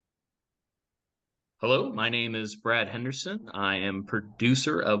Hello, my name is Brad Henderson. I am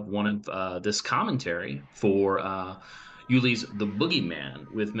producer of one of this commentary for Yuli's The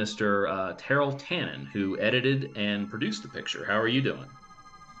Boogeyman with Mr. Terrell Tannen, who edited and produced the picture. How are you doing?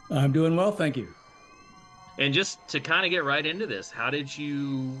 I'm doing well, thank you. And just to kind of get right into this, how did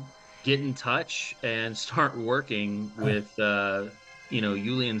you get in touch and start working with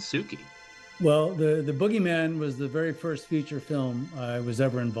Yuli and Suki? Well, the Boogeyman was the very first feature film I was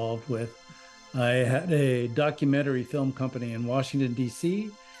ever involved with. I had a documentary film company in Washington,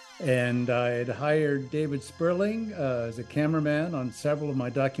 D.C., and I had hired David Sperling as a cameraman on several of my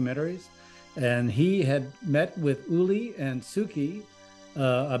documentaries. And he had met with Uli and Suki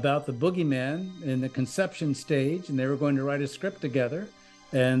about the Boogeyman in the conception stage, and they were going to write a script together.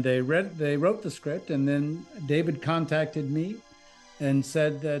 And they wrote the script, and then David contacted me and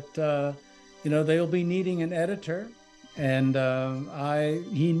said that they'll be needing an editor, and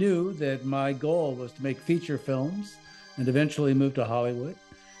he knew that my goal was to make feature films and eventually move to Hollywood.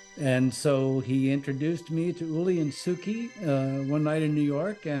 And so he introduced me to Uli and Suki one night in New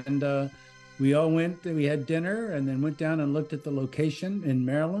York, and we all went. We had dinner, and then went down and looked at the location in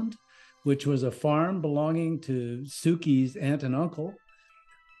Maryland, which was a farm belonging to Suki's aunt and uncle.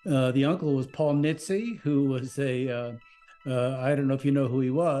 The uncle was Paul Nitze, who was I don't know if you know who he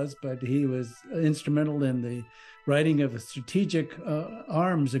was, but he was instrumental in the writing of strategic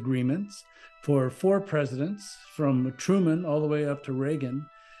arms agreements for four presidents, from Truman all the way up to Reagan.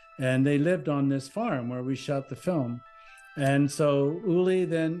 And they lived on this farm where we shot the film. And so Uli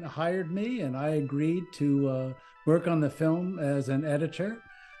then hired me, and I agreed to work on the film as an editor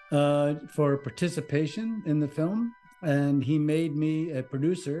for participation in the film. And he made me a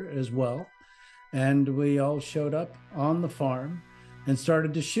producer as well. And we all showed up on the farm and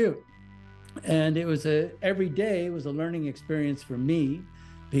started to shoot. And every day was a learning experience for me,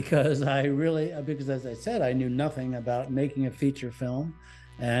 because because as I said, I knew nothing about making a feature film,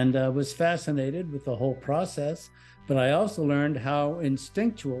 and was fascinated with the whole process. But I also learned how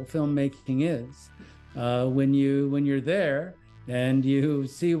instinctual filmmaking is. When you're there and you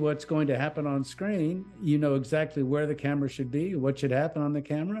see what's going to happen on screen, you know exactly where the camera should be, what should happen on the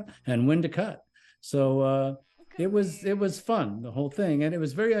camera, and when to cut. So it was fun, the whole thing, and it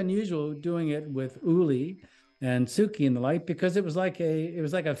was very unusual doing it with Uli and Suki and the like, because it was like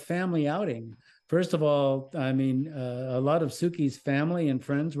a family outing. First of all, I mean, a lot of Suki's family and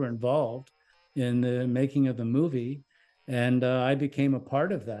friends were involved in the making of the movie, and I became a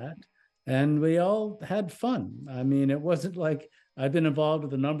part of that, and we all had fun. I mean, it wasn't like I've been involved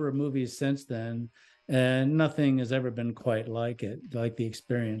with a number of movies since then, and nothing has ever been quite like it, like the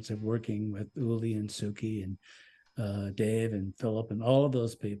experience of working with Uli and Suki and Dave and Philip and all of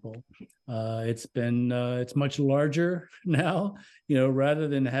those people. It's much larger now. Rather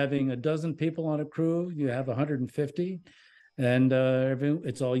than having a dozen people on a crew, you have 150, and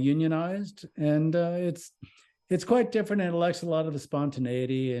it's all unionized, and it's quite different, and it lacks a lot of the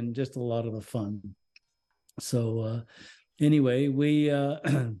spontaneity and just a lot of the fun. So anyway, we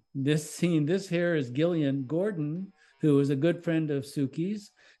this here is Gillian Gordon, who is a good friend of Suki's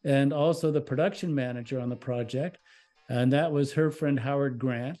and also the production manager on the project, and that was her friend Howard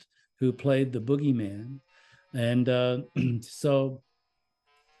Grant, who played the Boogeyman. And so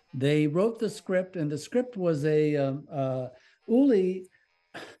they wrote the script, and the script was Uli.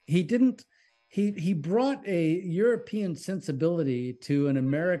 He didn't. He brought a European sensibility to a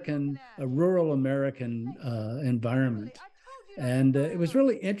rural American environment. And it was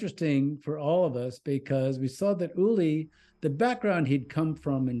really interesting for all of us, because we saw that Uli, the background he'd come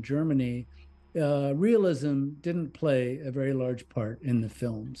from in Germany, realism didn't play a very large part in the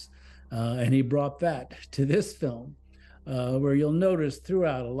films. And he brought that to this film, where you'll notice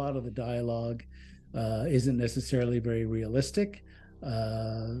throughout a lot of the dialogue isn't necessarily very realistic,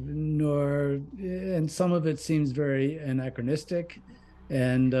 and some of it seems very anachronistic,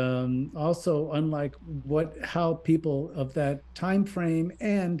 and also unlike how people of that time frame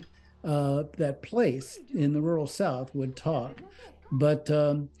and that place in the rural South would talk. But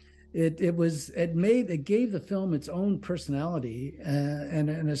it gave the film its own personality, and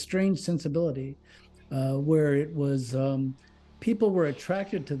a strange sensibility, where it was people were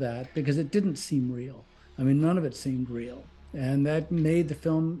attracted to that because it didn't seem real. I mean, none of it seemed real, and that made the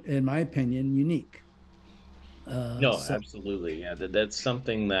film, in my opinion, unique. No, So absolutely. Yeah, that's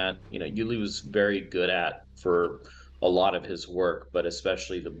something that, Yuli was very good at for a lot of his work, but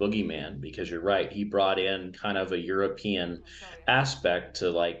especially the Boogeyman, because you're right, he brought in kind of a European aspect to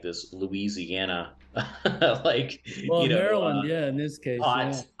like this Louisiana like Well, you know Maryland, yeah, in this case,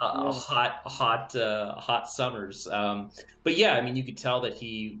 hot, yeah, yeah, hot summers. But yeah, I mean, you could tell that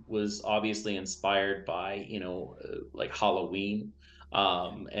he was obviously inspired by, like Halloween,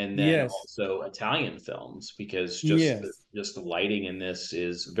 and then yes, also Italian films, because yes. just the lighting in this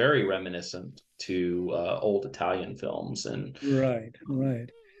is very reminiscent to old Italian films, and Right, um, right.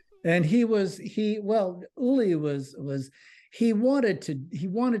 And Uli was he wanted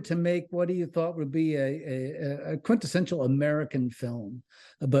to make what he thought would be a quintessential American film,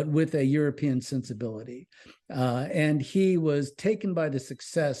 but with a European sensibility. And he was taken by the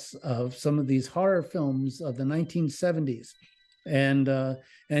success of some of these horror films of the 1970s. And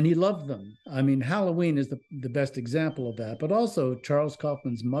and he loved them. I mean, Halloween is the best example of that, but also Charles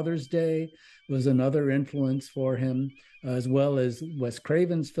Kaufman's Mother's Day was another influence for him, as well as Wes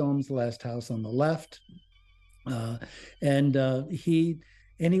Craven's films, Last House on the Left, uh, and he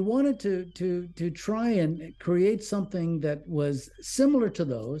wanted to try and create something that was similar to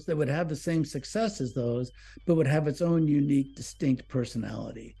those, that would have the same success as those, but would have its own unique, distinct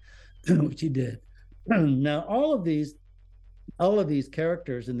personality, which he did. Now, all of these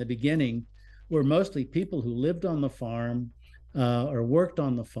characters in the beginning were mostly people who lived on the farm or worked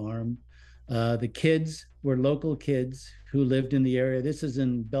on the farm. The kids were local kids who lived in the area. This is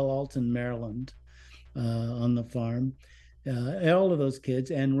in Bellalton, Maryland, on the farm. All of those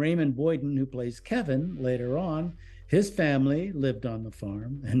kids, and Raymond Boyden, who plays Kevin later on, his family lived on the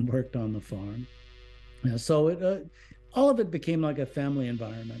farm and worked on the farm. So all of it became like a family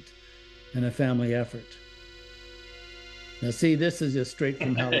environment and a family effort. Now, see, this is just straight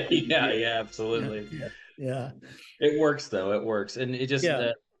from Halloween. yeah, Yeah, yeah, yeah, absolutely. yeah, yeah, It works though. It works, and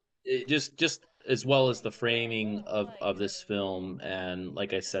yeah, it just as well as the framing of this film, and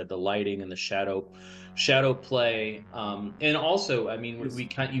like I said, the lighting and the shadow play, and also, I mean, yes, you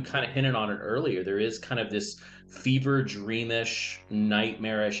kind of hinted on it earlier. There is kind of this fever dreamish,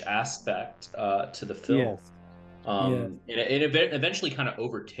 nightmarish aspect to the film. yes, yes, And eventually kind of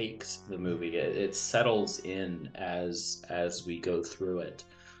overtakes the movie. It settles in as we go through it,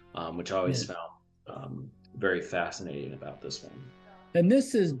 which I always yes. found very fascinating about this one. And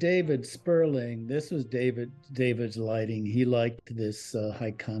this is David Sperling. This was David's lighting. He liked this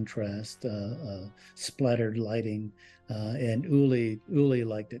high contrast, splattered lighting, and Uli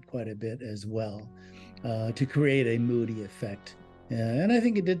liked it quite a bit as well, to create a moody effect. And I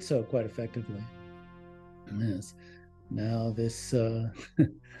think it did so quite effectively. Yes. Now this the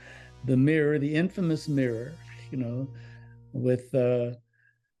mirror, the infamous mirror, you know, with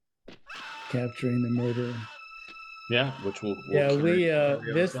capturing the murder. Yeah, which will Yeah, carry we over every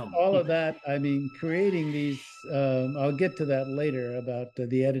other this film. all of that. I mean, creating these. I'll get to that later about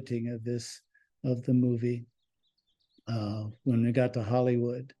the editing of this of the movie when we got to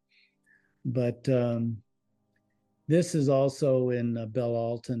Hollywood. But this is also in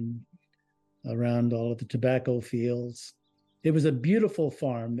Bellalton, around all of the tobacco fields. It was a beautiful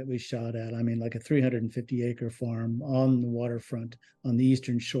farm that we shot at. I mean, like a 350-acre farm on the waterfront on the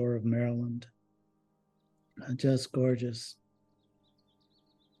eastern shore of Maryland. Just gorgeous.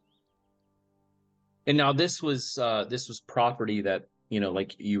 And now this was property that,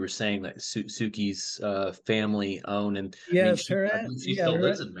 like you were saying, that Suki's family owned, and I mean Yes, I believe she yeah, still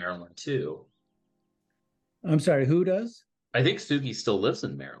lives in Maryland too. I'm sorry, who does? I think Suki still lives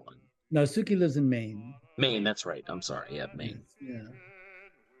in Maryland. No, Suki lives in Maine. Maine, that's right. I'm sorry. Yeah, Maine.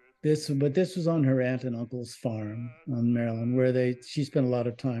 Yes, yeah. But this was on her aunt and uncle's farm on Maryland, where she spent a lot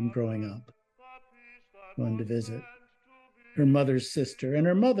of time growing up, going to visit her mother's sister, and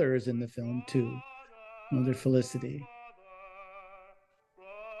her mother is in the film too, Mother Felicity.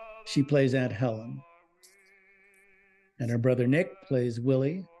 She plays Aunt Helen, and her brother Nick plays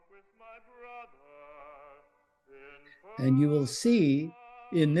Willie. And you will see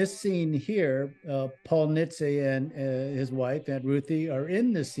in this scene here, Paul Nitze and his wife, Aunt Ruthie, are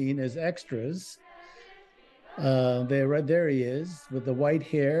in the scene as extras. There he is with the white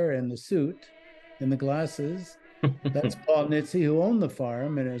hair and the suit and the glasses. That's Paul Nitze, who owned the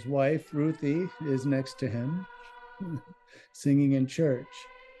farm, and his wife, Ruthie, is next to him singing in church.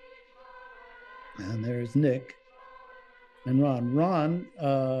 And there's Nick and Ron.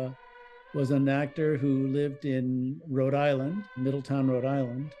 Ron was an actor who lived in Rhode Island, Middletown, Rhode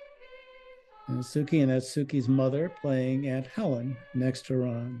Island. And Suki, and that's Suki's mother playing Aunt Helen next to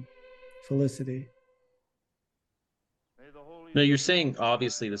Ron, Felicity. Now you're saying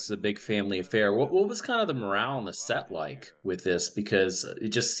obviously this is a big family affair. What was kind of the morale on the set like with this? Because it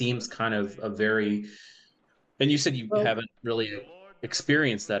just seems kind of a very, and you said you Well, haven't really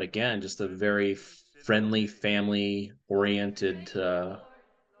experienced that again, just a very friendly, family oriented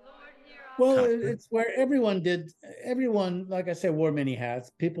Well, costume. it's where everyone, like I said, wore many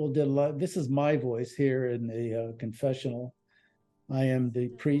hats. People did a lot. This is my voice here in the confessional. I am the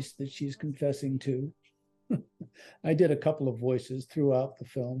priest that she's confessing to. I did a couple of voices throughout the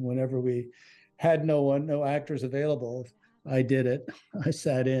film. Whenever we had no actors available, I did it. I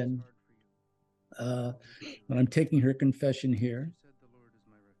sat in. And I'm taking her confession here.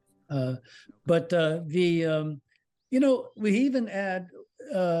 Uh, but we even add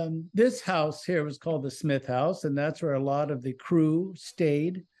this house here was called the Smith House, and that's where a lot of the crew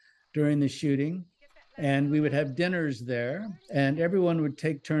stayed during the shooting. And we would have dinners there, and everyone would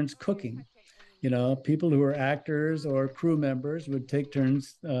take turns cooking. People who were actors or crew members would take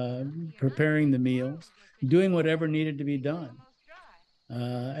turns preparing the meals, doing whatever needed to be done.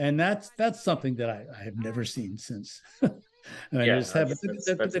 And that's something that I have never seen since. I mean, Yeah, it's have that's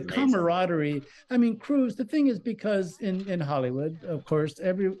the amazing. camaraderie. I mean, crews. The thing is, because in Hollywood, of course,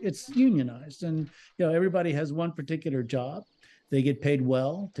 it's unionized, and everybody has one particular job. They get paid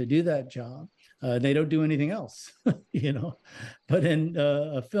well to do that job. They don't do anything else, you know. But in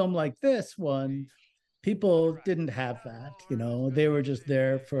a film like this one, people didn't have that. They were just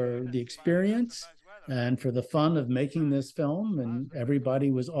there for the experience and for the fun of making this film, and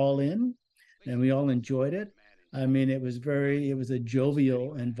everybody was all in, and we all enjoyed it. I mean, it was a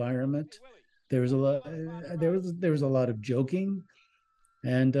jovial environment. There was a lot, there was a lot of joking,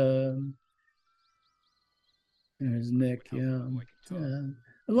 and there's Nick, yeah, yeah,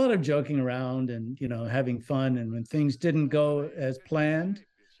 a lot of joking around, and having fun. And when things didn't go as planned,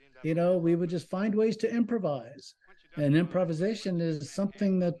 we would just find ways to improvise. And improvisation is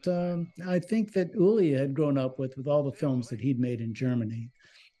something that I think that Uli had grown up with all the films that he'd made in Germany,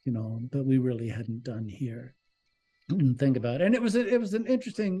 but we really hadn't done here. Think about it. And it was an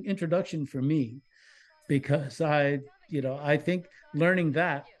interesting introduction for me, because I think learning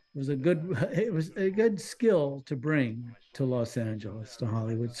that was a good it was a good skill to bring to Los Angeles, to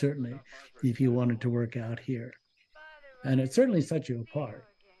Hollywood, certainly, if you wanted to work out here. And it certainly set you apart,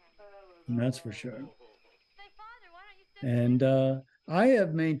 and that's for sure. And I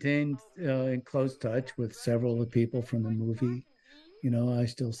have maintained in close touch with several of the people from the movie. I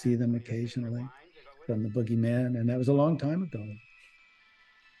still see them occasionally from the Boogeyman, and that was a long time ago.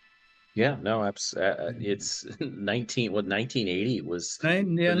 Yeah, no, it's 1980 Yeah, was it?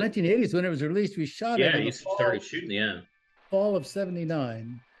 1980s when it was released. We shot it Yeah, in you the started shooting. Yeah. fall of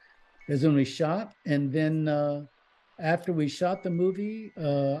 '79 is when we shot. And then after we shot the movie,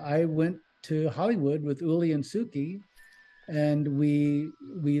 I went to Hollywood with Uli and Suki, and we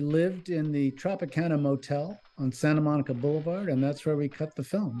lived in the Tropicana Motel on Santa Monica Boulevard, and that's where we cut the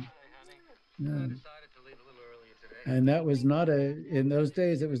film. Yeah. And that was not in those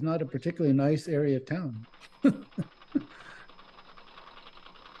days, it was not a particularly nice area of town.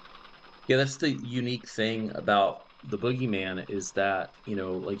 Yeah, that's the unique thing about the Boogeyman is that,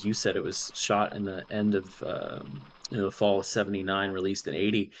 like you said, it was shot in the end of the fall of '79, released in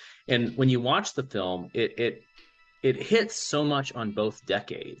 '80. And when you watch the film, it hits so much on both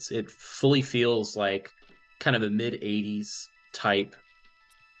decades. It fully feels like kind of a mid '80s type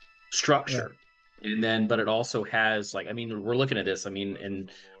Right, structure. And then, but it also has like, I mean, we're looking at this. I mean,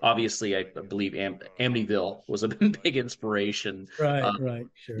 and obviously, I believe Amityville was a big inspiration, right, right,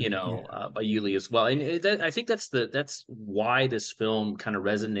 sure, yeah. by Yuli as well. And I think that's why this film kind of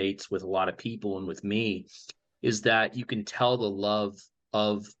resonates with a lot of people and with me, is that you can tell the love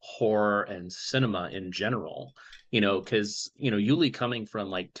of horror and cinema in general. Because Yuli coming from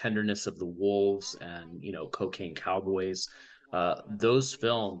like Tenderness of the Wolves and Cocaine Cowboys, those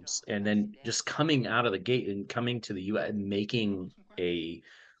films, and then just coming out of the gate and coming to the U.S. and making a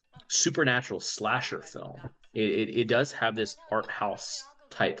supernatural slasher film. It does have this art house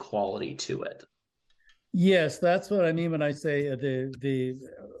type quality to it. Yes, that's what I mean when I say the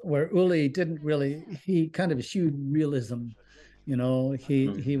where Uli didn't really, he kind of eschewed realism.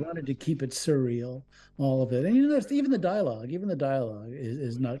 He wanted to keep it surreal, all of it. And that's even the dialogue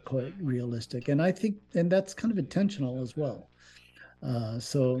is not quite realistic. And I think, and that's kind of intentional as well.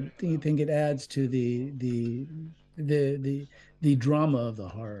 So I think it adds to the the the drama of the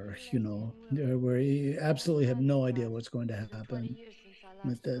horror, where you absolutely have no idea what's going to happen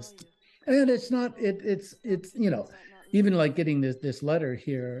with this. And it's not it's even like getting this letter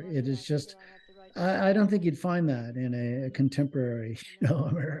here, it is just I don't think you'd find that in a contemporary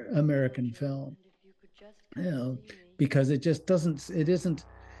American film, you know, because it just doesn't, it isn't,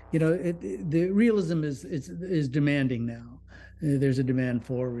 the realism is demanding now. There's a demand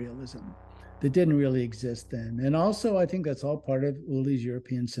for realism that didn't really exist then. And also, I think that's all part of Uli's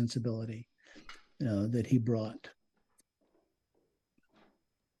European sensibility, that he brought.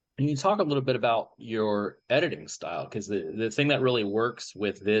 Can you talk a little bit about your editing style? Because the thing that really works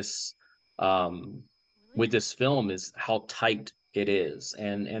um, with this film is how tight it is,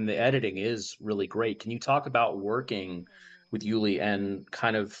 and the editing is really great. Can you talk about working with Yuli and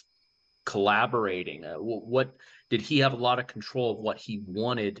kind of collaborating? What did he have a lot of control of what he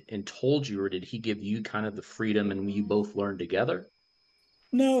wanted and told you, or did he give you kind of the freedom and you both learned together?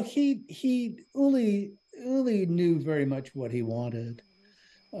 No, he Uli knew very much what he wanted,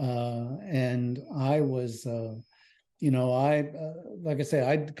 and I was I like I say,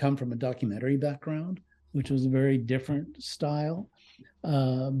 I'd come from a documentary background, which was a very different style.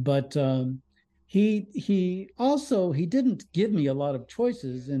 But he didn't give me a lot of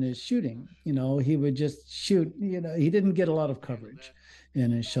choices in his shooting. He would just shoot. He didn't get a lot of coverage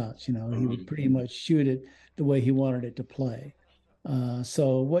in his shots. He would Mhm. pretty much shoot it the way he wanted it to play.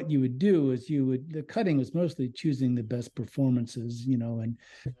 So what you would do is the cutting was mostly choosing the best performances, and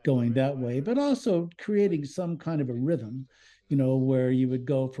going that way, but also creating some kind of a rhythm, where you would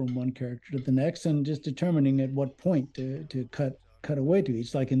go from one character to the next and just determining at what point to cut away to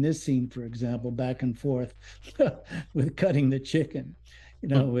each. Like in this scene, for example, back and forth with cutting the chicken,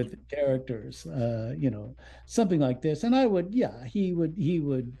 with the characters, something like this. And I would, yeah, he would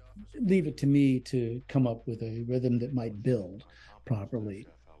leave it to me to come up with a rhythm that might build properly,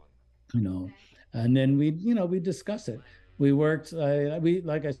 you know and then we discuss it. We worked we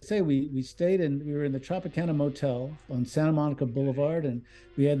like I say, we stayed and we were in the Tropicana Motel on Santa Monica Boulevard, and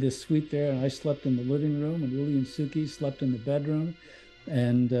we had this suite there, and I slept in the living room and Uli and Suki slept in the bedroom.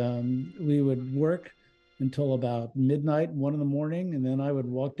 And we would work until about midnight, 1 in the morning, and then I would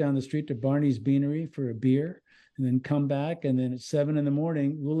walk down the street to Barney's Beanery for a beer, and then come back, and then at 7 in the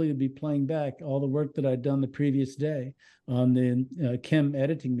morning Uli would be playing back all the work that I'd done the previous day on the Kim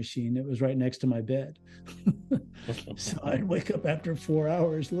editing machine that was right next to my bed. So I'd wake up after 4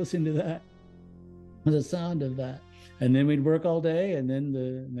 hours listening to that, the sound of that. And then we'd work all day, and then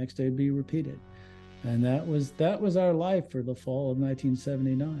the next day would be repeated. And that was our life for the fall of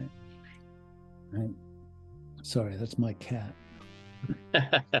 1979. Right. Sorry, that's my cat.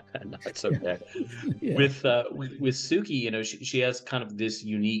 No, it's Yeah. okay. Yeah. With Suki, she has kind of this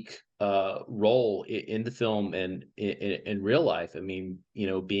unique role in the film and in real life. I mean,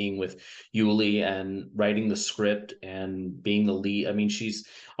 being with Yuli and writing the script and being the lead. I mean, she's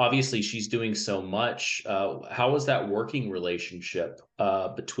doing so much. How was that working relationship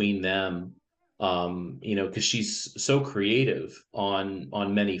between them? Because she's so creative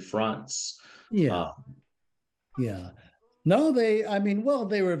on many fronts. Uh, Yeah. Yeah. No, I mean, well,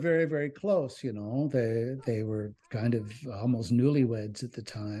 they were very, very close, They were kind of almost newlyweds at the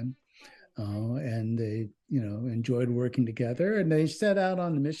time. And they, enjoyed working together, and they set out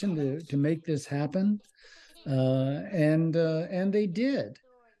on the mission to make this happen. And they did.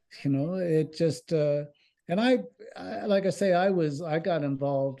 It just and like I say, I got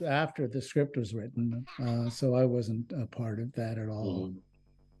involved after the script was written, so I wasn't a part of that at all,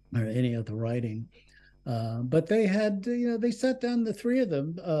 mhm. or any of the writing. But they had, they sat down, the three of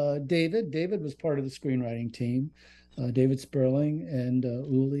them. David was part of the screenwriting team, David Sperling and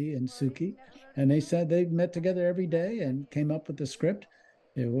Uli and Suki, and they said they met together every day and came up with the script.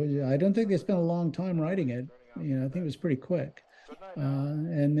 I don't think they spent a long time writing it. I think it was pretty quick,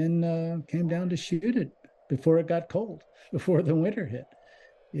 and then came down to shoot it before it got cold, before the winter hit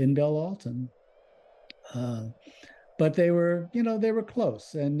in Belle Alton. Uh, but they were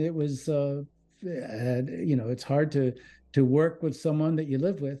close, and it was it's hard to work with someone that you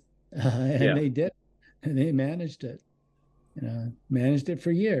live with, and Yeah. they did, and they managed it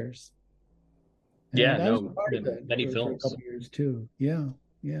for years. Yeah, And I was no, part of it many for a films. couple of years too. Yeah,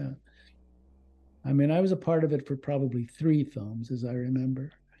 yeah. I mean, I was a part of it for probably three films, as I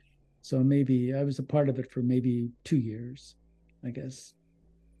remember. So maybe I was a part of it for maybe 2 years, I guess.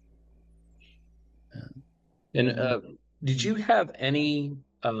 And Uh, did you have any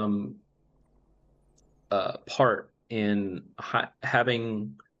um, part in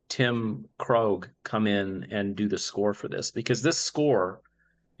having Tim Krog come in and do the score for this? Because this score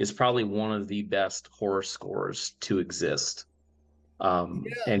is probably one of the best horror scores to exist.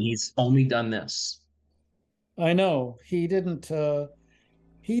 And he's only done this. I know he didn't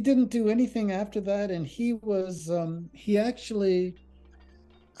do anything after that, and he actually,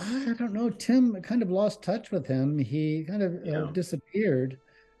 I don't know, Tim kind of lost touch with him. He kind of Yeah. disappeared.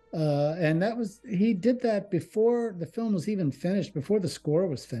 And he did that before the film was even finished, before the score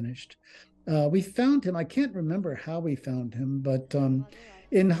was finished. We found him. I can't remember how we found him, but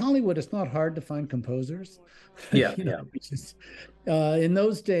in Hollywood, it's not hard to find composers. Yeah, You know, yeah, it's just in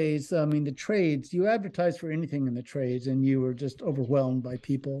those days, I mean, the trades, you advertised for anything in the trades, and you were just overwhelmed by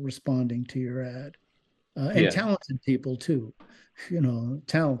people responding to your ad, and yeah. talented people too,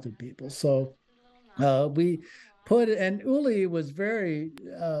 talented people. So we put and Uli was very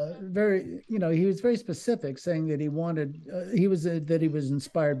he was very specific, saying that he was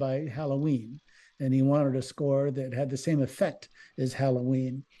inspired by Halloween, and he wanted a score that had the same effect as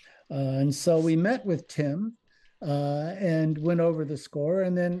Halloween. And so we met with Tim and went over the score,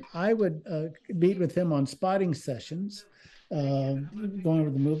 and then I would meet with him on spotting sessions, going over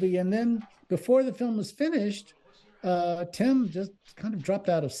the movie, and then before the film was finished, Tim just kind of dropped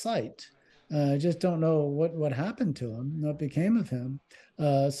out of sight. I just don't know what happened to him, what became of him.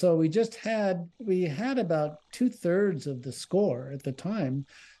 So we had about 2/3 of the score at the time.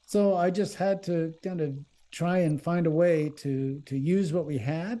 So I just had to kind of try and find a way to use what we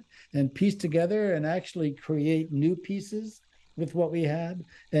had and piece together and actually create new pieces with what we had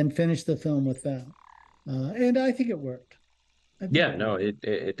and finish the film with that. And I think it worked. I think Yeah, it no, worked.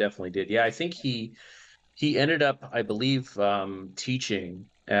 it definitely did. Yeah, I think he ended up, I believe, teaching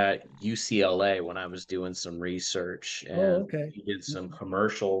at UCLA when I was doing some research, Oh, and okay. he did some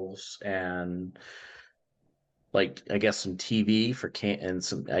commercials and like I guess some TV for can and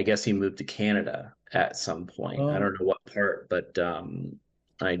some. I guess he moved to Canada at some point. I Oh, don't know what part, but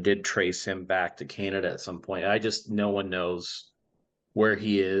I did trace him back to Canada at some point. I just no one knows where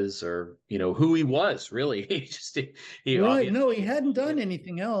he is or who he was really. He right. No, he obviously hadn't done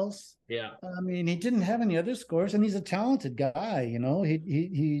anything else. yeah. I mean, he didn't have any other scores, and he's a talented guy. Oh, He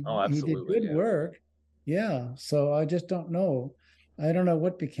did absolutely. good Yeah. work. Yeah. So I just don't know. I don't know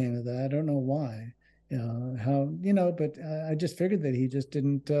what became of that. I don't know why. How but I just figured that he just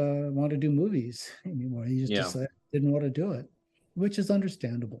didn't want to do movies anymore. He just Yeah. decided didn't want to do it, which is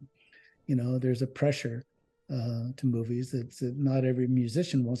understandable. There's a pressure to movies that not every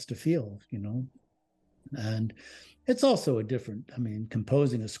musician wants to feel. And it's also a different, I mean,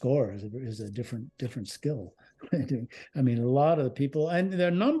 composing a score is a different skill. I mean, a lot of the people, and there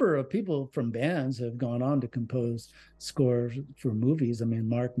are a number of people from bands have gone on to compose scores for movies. I mean,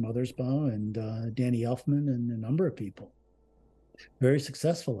 Mark Mothersbaugh and Danny Elfman and a number of people very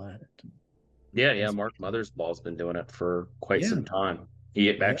successful at it. Yeah, yeah. Mark Mothersbaugh's been doing it for quite Yeah, some time. He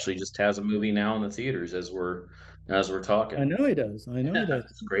yeah, actually just has a movie now in the theaters as we're I talking. know he does. I know he Yeah, does.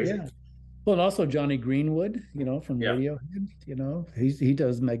 it's crazy. Yeah. Well, and also Johnny Greenwood, from Yeah. Radiohead, he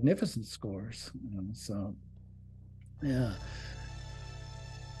does magnificent scores. So yeah.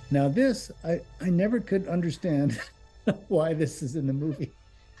 Now this, I never could understand why this is in the movie.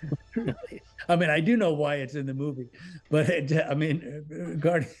 Really, I mean, I do know why it's in the movie, but I mean,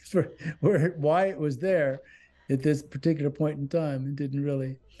 regarding for why it was there at this particular point in time, and didn't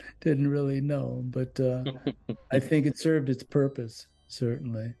really know. But I think it served its purpose,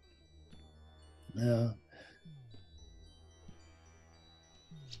 certainly. Yeah.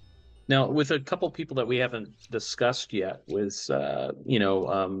 Now, with a couple people that we haven't discussed yet, was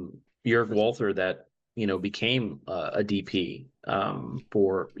Jörg Walther that became a DP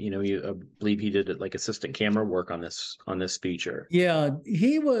for I believe he did like assistant camera work on this feature. Yeah,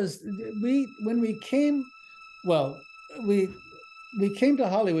 he was. We when we came, well, we we came to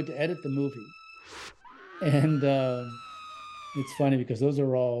Hollywood to edit the movie, and it's funny because those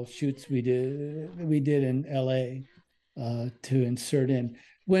are all shoots we did in L.A. To insert in.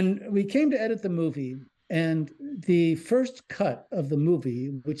 When we came to edit the movie, and the first cut of the movie,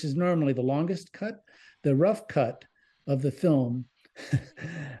 which is normally the longest cut, the rough cut of the film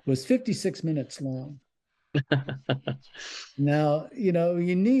was 56 minutes long. Now,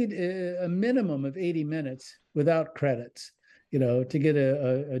 you need a minimum of 80 minutes without credits, to get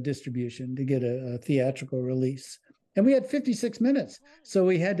a distribution, to get a theatrical release. And we had 56 minutes. So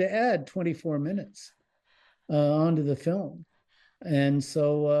we had to add 24 minutes onto the film. And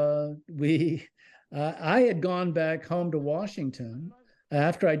so I had gone back home to Washington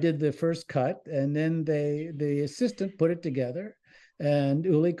after I did the first cut, and then the assistant put it together. And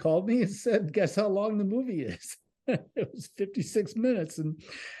Uli called me and said, "Guess how long the movie is?" It was 56 minutes, and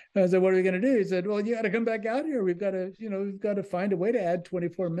I said, "What are we going to do?" He said, "Well, you got to come back out here. We've got to find a way to add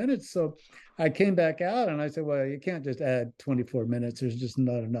 24 minutes." So I came back out, and I said, "Well, you can't just add 24 minutes. There's just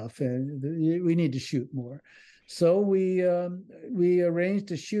not enough, and we need to shoot more." So we arranged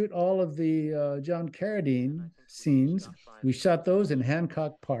to shoot all of the John Carradine scenes. We shot those in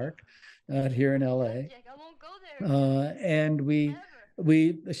Hancock Park out here in LA, and we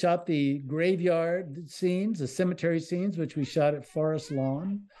shot the graveyard scenes, the cemetery scenes, which we shot at Forest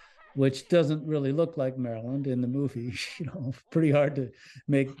Lawn. which doesn't really look like Maryland in the movie. Pretty hard to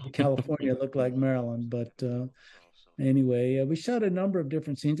make California look like Maryland. But anyway, we shot a number of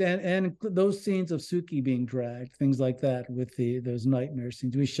different scenes, and those scenes of Suki being dragged, things like that, with those nightmare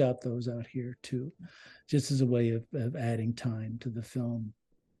scenes. We shot those out here too, just as a way of adding time to the film.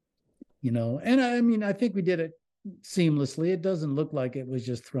 And I mean, I think we did it seamlessly. It doesn't look like it was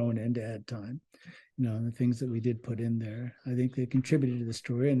just thrown in to add time. The things that we did put in there, I think they contributed to the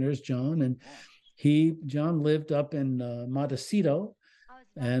story. And there's John, and John lived up in Montecito,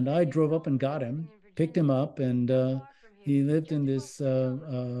 and I drove up and got him, picked him up, and he lived in this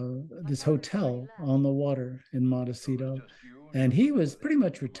hotel on the water in Montecito. And he was pretty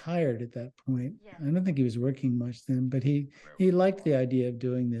much retired at that point. I don't think he was working much then, but he liked the idea of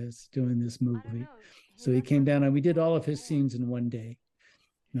doing this movie. So he came down, and we did all of his scenes in one day.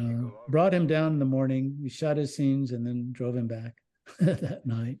 Brought him down in the morning. We shot his scenes and then drove him back that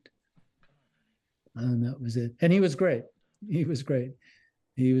night. And that was it. And he was great. He was great.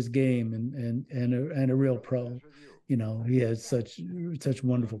 He was game and a real pro. He has such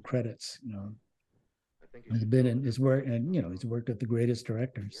wonderful credits. He's been in his work, and he's worked with the greatest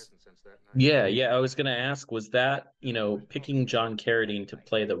directors. Yeah, yeah. I was gonna ask, was that, picking John Carradine to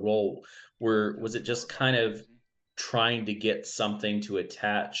play the role, was it just kind of trying to get something to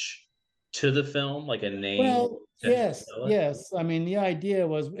attach to the film, like a name Well, to yes, sell it? yes. I mean, the idea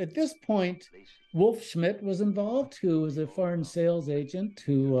was at this point, Wolf Schmidt was involved, who was a foreign sales agent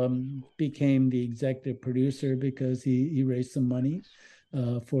who became the executive producer because he raised some money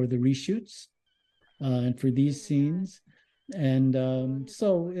for the reshoots and for these scenes. And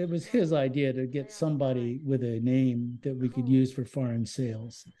so it was his idea to get somebody with a name that we could use for foreign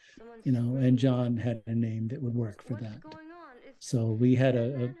sales, and John had a name that would work for that. So we had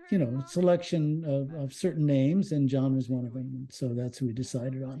a selection of certain names, and John was one of them. So that's who we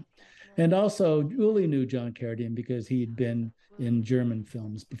decided on. And also, Uli knew John Carradine because he'd been in German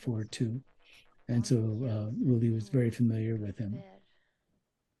films before too, and so Uli was very familiar with him.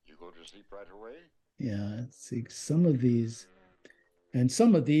 Yeah, see some of these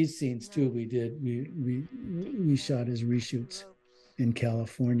scenes too. We shot as reshoots in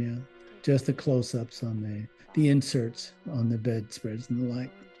California, just the close-ups on the inserts on the bedspreads and the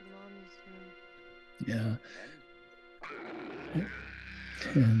like. Yeah,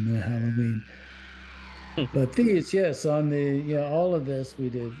 and the Halloween. But these, yes, on the yeah, all of this we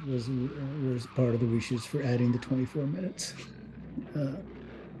did was part of the reshoots for adding the 24 minutes. Uh,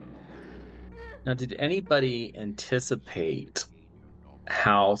 Now, did anybody anticipate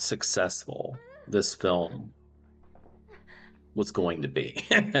how successful this film was going to be?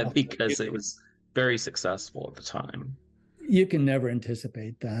 Because it was very successful at the time. you can never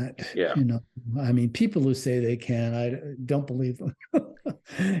anticipate that. Yeah. I mean, people who say they can, I don't believe them.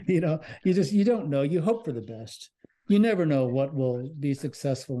 You don't know. You hope for the best. You never know what will be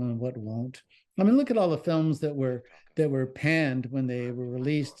successful and what won't. I mean, look at all the films that were panned when they were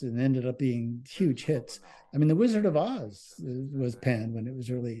released and ended up being huge hits. I mean, The Wizard of Oz was panned when it was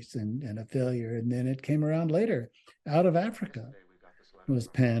released and a failure, and then it came around later. Out of Africa was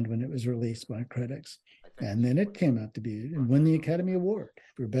panned when it was released by critics. And then it came out to be and won the Academy Award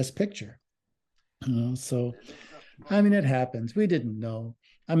for Best Picture. So, I mean, it happens. We didn't know.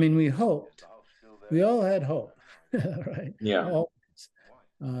 I mean, we hoped. We all had hope, right? Yeah. All,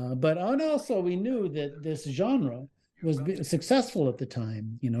 but and also we knew that this genre was successful at the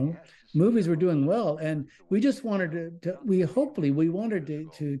time. Movies were doing well, and we just wanted we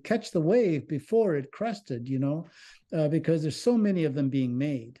wanted to catch the wave before it crested. Because there's so many of them being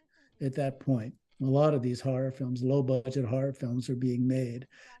made at that point. A lot of these horror films, low budget horror films, are being made,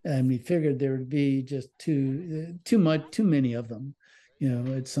 and we figured there would be just too many of them,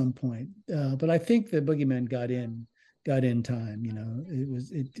 at some point. But I think the Boogeyman got in time.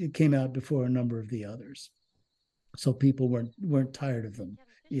 It came out before a number of the others, so people weren't tired of them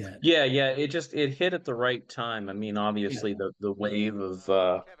yet. Yeah, yeah. It hit at the right time. I mean, Yeah. obviously the wave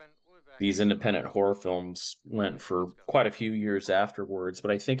of these independent horror films went for quite a few years afterwards, but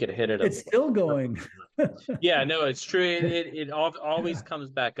I think it hit at a It's still going. yeah, no, it's true. It always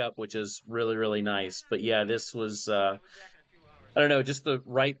comes back up, which is really, really nice. But yeah, this was I don't know, just the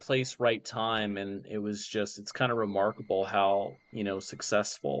right place, right time, and it's kind of remarkable how,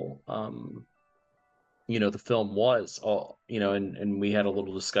 successful the film was all, and we had a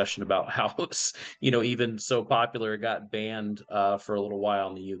little discussion about how it's, even so popular, it got banned for a little while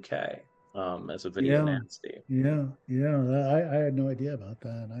in the UK as a video Yeah, nasty. yeah. I had no idea about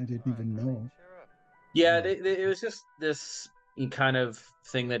that. I didn't even know. Yeah, it was just this kind of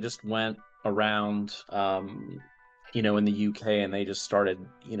thing that just went around. in the UK, and they just started,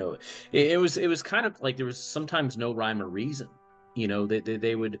 it was kind of like there was sometimes no rhyme or reason.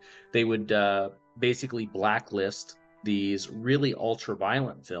 They would basically blacklist these really ultra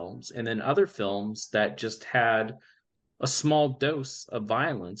violent films, and then other films that just had a small dose of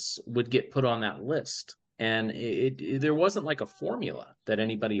violence would get put on that list. And there wasn't like a formula that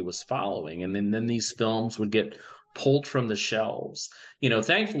anybody was following. And then these films would get pulled from the shelves.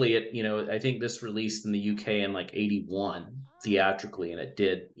 Thankfully, I think this released in the UK in like 81 theatrically, and it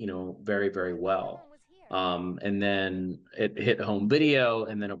did, very, very well. And then it hit home video,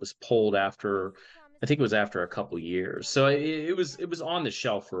 and then it was pulled after, I think it was after a couple years. So it was on the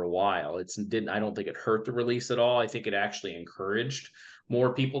shelf for a while. It's didn't I don't think it hurt the release at all. I think it actually encouraged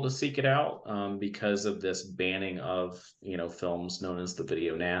more people to seek it out, because of this banning of films known as the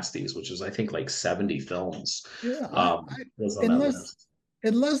video nasties, which is I think like 70 films Yeah, was on that unless list.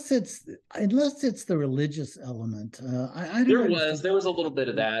 unless it's the religious element, I don't There was understand. there was a little bit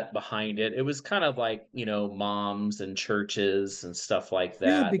of that behind it. It was kind of like moms and churches and stuff like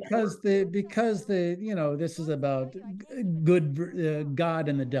Yeah, that. this is about good God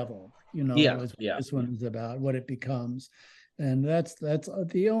and the devil. Yeah, Is what yeah. this one is about, what it becomes, and that's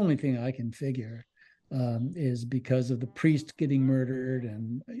the only thing I can figure, is because of the priest getting murdered,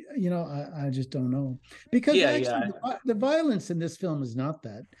 and I just don't know, because Yeah, actually yeah. the violence in this film is not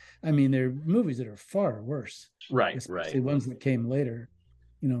that. I mean, there are movies that are far worse, Right, especially right. ones that came later.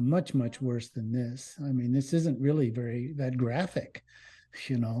 Much worse than this. I mean, this isn't really very that graphic,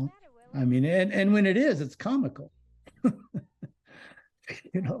 you know. I mean, and when it is, it's comical,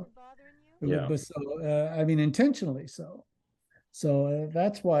 you know. Yeah. But so I mean, intentionally so. So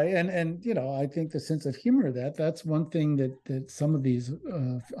that's why, and I think the sense of humor of that's one thing that some of these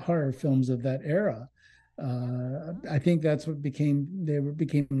horror films of that era, I think that's what became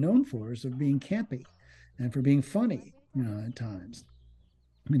known for, is of being campy, and for being funny, at times,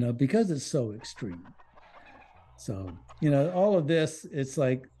 because it's so extreme. So, all of this, it's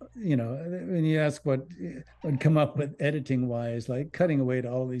like, when you ask what would come up with editing wise, like cutting away to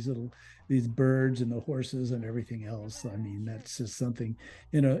all these birds and the horses and everything else. I mean, that's just something,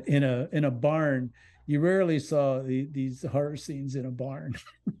 in a barn. You rarely saw these horror scenes in a barn.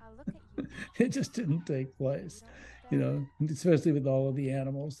 It just didn't take place, especially with all of the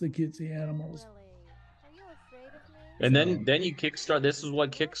animals, the cutesy animals. And then So, then you kickstart. This is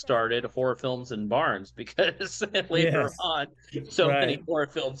what kickstarted horror films in barns, because later yes, on, so many right. horror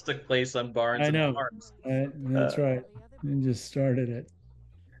films took place on barns I and know. farms. That's Uh, right. And just started it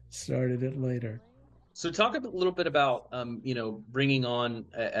later. so talk a little bit about, bringing on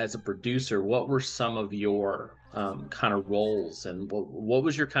as a producer. What were some of your kind of roles, and what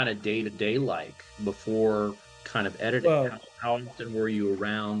was your kind of day to day like before kind of editing? How, Well, how often were you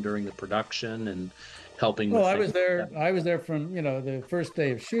around during the production and helping well, with I things was like there. that? I was there from, the first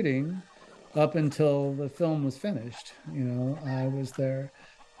day of shooting up until the film was finished. I was there.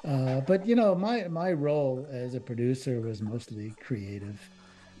 But my role as a producer was mostly creative.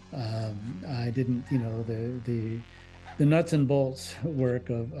 I didn't, the nuts and bolts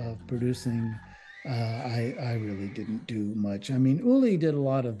work of producing. I really didn't do much. I mean, Uli did a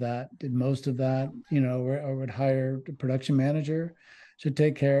lot of that, did most of that. Or would hire a production manager to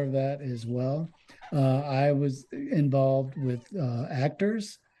take care of that as well. I was involved with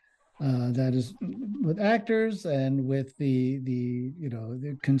actors. That is, with actors, and with the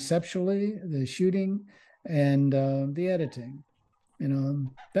conceptually the shooting, and the editing.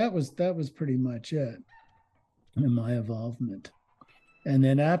 That was pretty much it in my involvement. And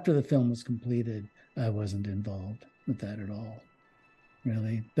then after the film was completed, I wasn't involved with that at all.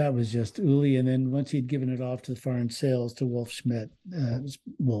 Really, that was just Uli. And then once he'd given it off to foreign sales to Wolf Schmidt,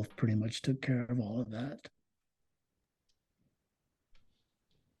 Wolf pretty much took care of all of that.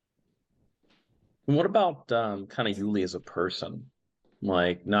 And what about kind of Yuli as a person?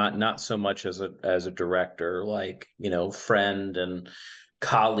 Like not so much as a director, like, friend and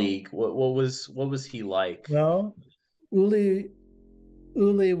colleague. What was he like? Well, Uli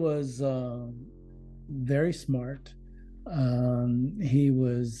Uli was very smart. He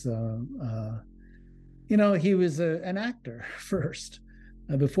was he was an actor first,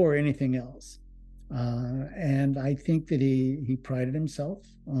 before anything else. And I think that he prided himself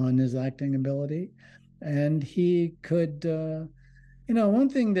on his acting ability, and he could, one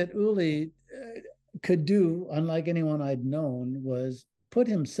thing that Uli could do, unlike anyone I'd known, was put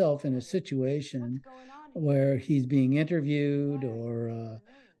himself in a situation where he's being interviewed, or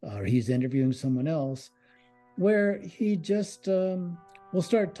he's interviewing someone else, where he just will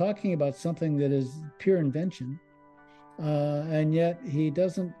start talking about something that is pure invention, and yet he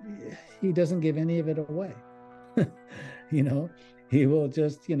doesn't give any of it away. you know, he will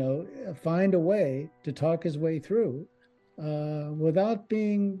just, find a way to talk his way through without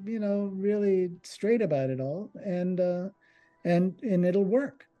being, really straight about it all. And it'll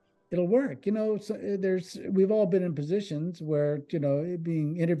work. It'll work. So we've all been in positions where,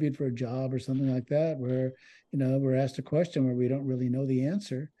 being interviewed for a job or something like that, where, we're asked a question where we don't really know the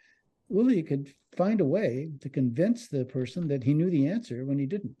answer. Uli could find a way to convince the person that he knew the answer when he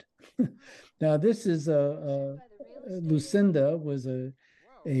didn't. Now, this is Lucinda was a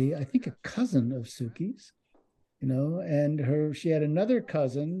I think a cousin of Suki's, and she had another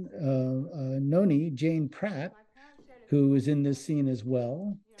cousin, Noni Jane Pratt, who was in this scene as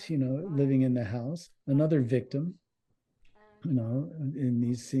well. Living in the house, another victim, in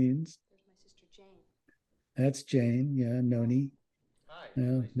these scenes. That's Jane, yeah, Noni.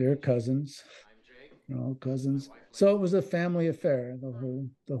 Yeah, they're cousins. They're all cousins. So it was a family affair,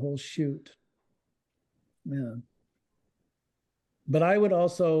 the whole shoot. Yeah. But I would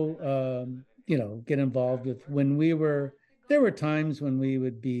also, get involved with when there were times when we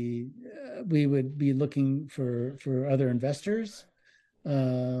would be looking for other investors,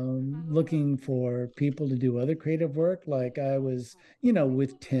 looking for people to do other creative work. Like I was,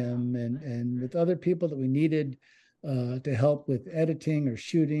 with Tim and with other people that we needed to help with editing or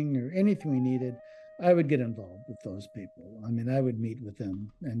shooting or anything we needed. I would get involved with those people. I mean, I would meet with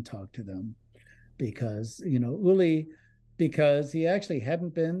them and talk to them because, Uli, because he actually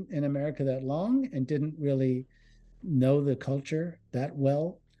hadn't been in America that long and didn't really know the culture that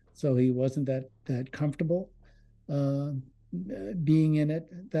well. So he wasn't that comfortable uh, being in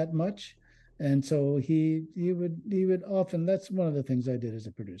it that much. And so he would often, that's one of the things I did as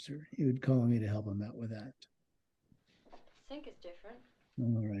a producer. He would call me to help him out with that. Sink is different,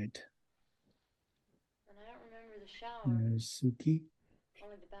 All right. and I don't remember the shower, There's Suki.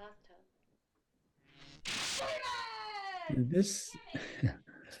 only the bathtub. This,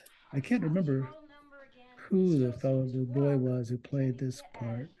 I can't remember who the boy was who played this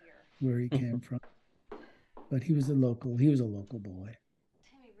part, where he came from, but he was a local boy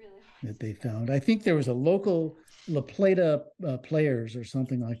that they found. I think there was a local La Plata Players or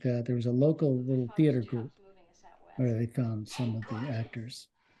something like that. There was a local little theater group where they found some of the actors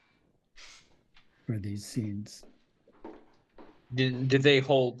for these scenes. Did they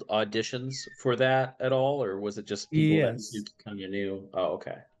hold auditions for that at all, or was it just people that you Yes. kind of knew? Oh,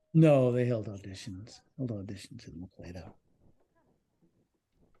 okay. No, they held auditions in La Plata.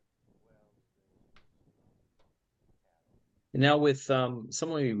 Now with someone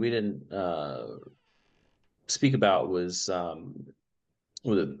we didn't speak about was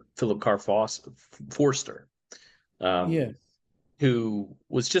with Philip Forster, um, Yes. who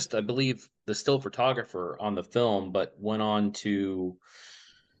was just, I believe, the still photographer on the film, but went on to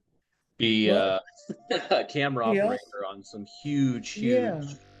be Well, a camera he also, operator on some huge, yeah.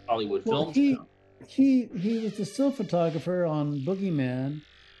 huge Hollywood Well, films to come. he was the still photographer on Boogeyman,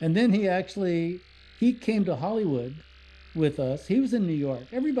 and then he came to Hollywood with us. He was in New York.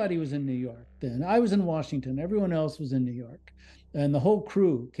 Everybody was in New York then. I was in Washington. Everyone else was in New York, and the whole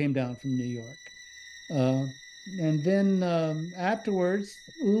crew came down from New York. Uh, and then afterwards,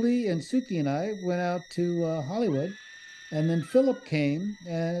 Uli and Suki and I went out to Hollywood, and then Philip came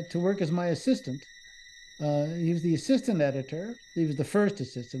to work as my assistant. He was the assistant editor. He was the first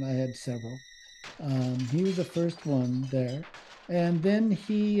assistant. I had several. He was the first one there. And then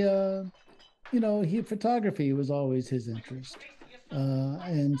photography was always his interest.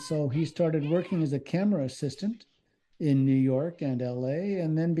 And so he started working as a camera assistant in New York and LA,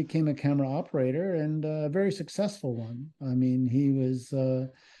 and then became a camera operator and a very successful one. I mean, he was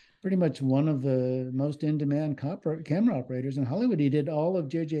pretty much one of the most in-demand camera operators in Hollywood. He did all of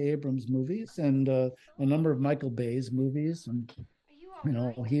J.J. Abrams' movies and a number of Michael Bay's movies, and Are you all you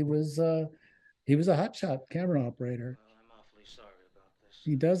know, right? he was a hotshot camera operator. Well, I'm awfully sorry about this.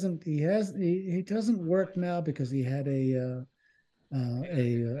 He doesn't work now because he had an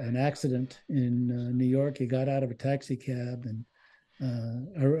accident in New York. He got out of a taxi cab, and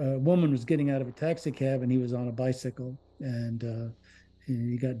a woman was getting out of a taxi cab, and he was on a bicycle, and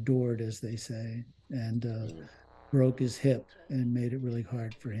he got doored, as they say, and Mm. broke his hip, and made it really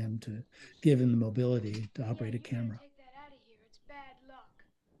hard for him to give him the mobility to Yeah, operate a you better camera. take that out of here. It's bad luck.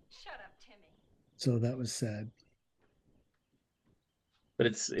 Shut up, Timmy. So that was sad. But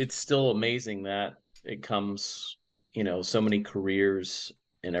it's still amazing that it comes, so many careers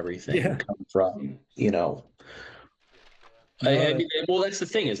and everything Yeah. come from, No, I that mean, well, that's the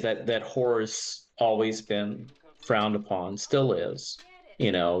thing is that horror's always been frowned upon, still is,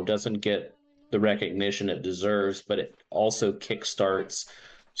 doesn't get the recognition it deserves, but it also kickstarts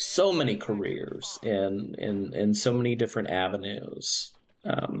so many careers and so many different avenues.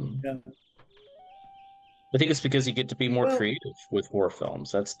 Um, Yeah. I think it's because you get to be more Well, creative with horror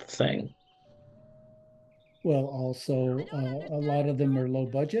films. That's the thing. also a lot of them are low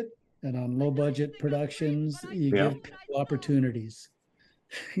budget, and on low budget productions, you Yeah. give people opportunities.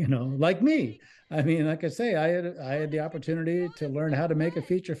 Like me. I mean, like I say, I had the opportunity to learn how to make a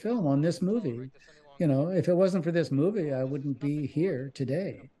feature film on this movie. If it wasn't for this movie, I wouldn't be here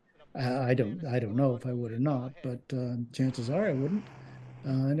today. I don't know if I would or not, but chances are I wouldn't.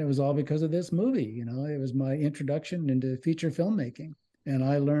 And it was all because of this movie. It was my introduction into feature filmmaking, and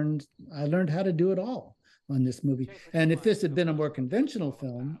I learned how to do it all on this movie. And if this had been a more conventional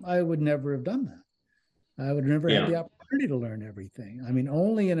film, I would never have done that. I would never had Yeah. the opportunity to learn everything. I mean,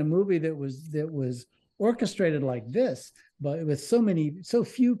 only in a movie that was orchestrated like this, but with so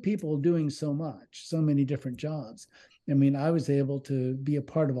few people doing so much, so many different jobs. I mean, I was able to be a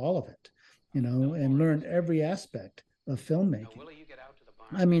part of all of it, and learn every aspect of filmmaking.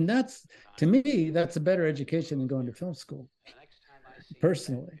 I mean, to me, that's a better education than going to film school,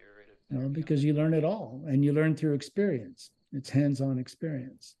 personally, because you learn it all and you learn through experience. It's hands-on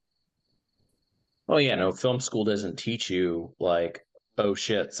experience. Oh yeah, no, film school doesn't teach you like, oh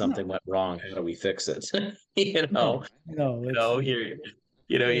shit, something No, went wrong. How do we fix it? no, no.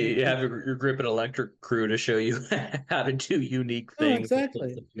 You're you have your grip and electric crew to show you how to do unique No, things and pull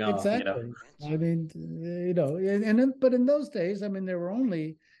exactly, something off. exactly. I mean, but in those days, I mean, there were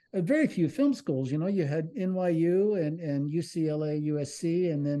only very few film schools. You had NYU and UCLA,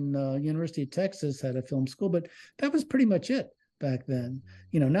 USC, and then University of Texas had a film school, but that was pretty much it back then.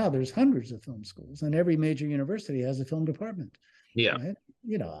 Now there's hundreds of film schools, and every major university has a film department, Yeah. right?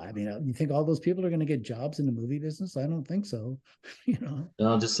 I mean, you think all those people are going to get jobs in the movie business? I don't think so. You know,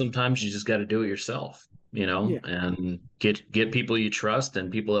 Well, just sometimes you just got to do it yourself, yeah, and get people you trust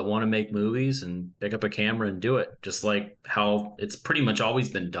and people that want to make movies and pick up a camera and do it, just like how it's pretty much always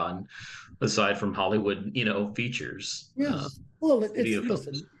been done, aside from Hollywood, features, yes. Well, it's video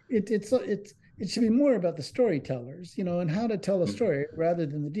listen. films. It should be more about the storytellers, and how to tell a Mhm. story rather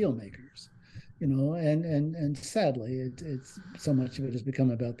than the deal makers, and sadly, it's so much of it has become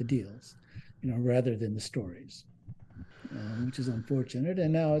about the deals, rather than the stories, which is unfortunate.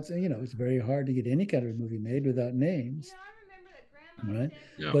 And now it's very hard to get any kind of movie made without names, I remember that Grandma right?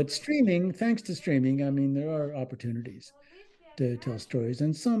 said Yeah. But thanks to streaming, I mean, there are opportunities well, at least we had to tell stories,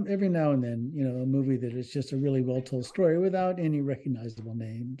 and some every now and then, a movie that is just a really well told story without any recognizable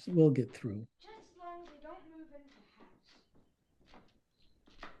names will get through. just as long as they don't move into the house.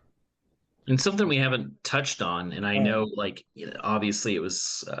 And something we haven't touched on, and I Uh, know, like, obviously it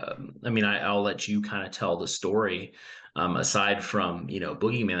was, I mean, I'll let you kind of tell the story, aside from,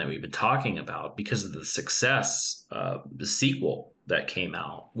 Boogeyman that we've been talking about, because of the success, the sequel that came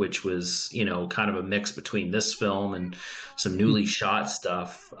out, which was, kind of a mix between this film and some newly shot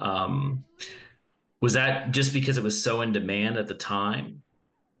stuff. Was that just because it was so in demand at the time?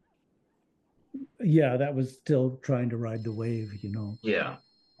 yeah, that was still trying to ride the wave, Yeah.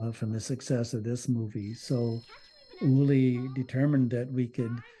 from the success of this movie. So Uli determined that we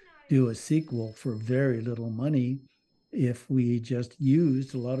could do a sequel for very little money if we just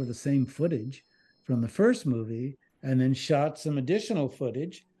used a lot of the same footage from the first movie and then shot some additional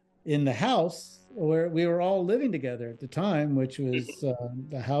footage in the house where we were all living together at the time, which was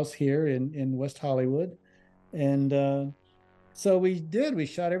the house here in West Hollywood. And so we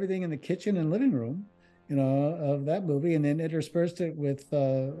shot everything in the kitchen and living room, of that movie, and then interspersed it with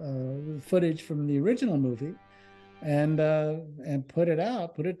footage from the original movie, and put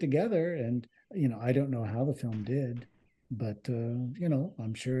it together. And I don't know how the film did, but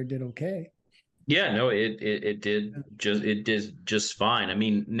I'm sure it did okay. Yeah, no, it did just fine. I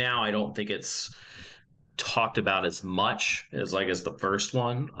mean, now I don't think it's talked about as much as the first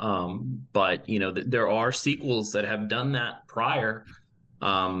one. But there are sequels that have done that prior.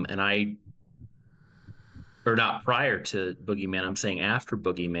 And I or not prior to Boogeyman, I'm saying after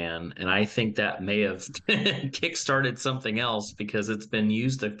Boogeyman, and I think that may have kickstarted something else because it's been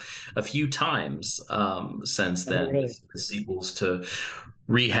used a few times since Oh, then. really? The sequels to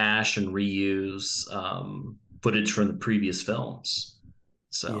rehash and reuse footage from the previous films.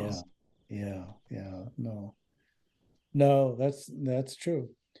 So. Yeah, yeah. No, no, that's true.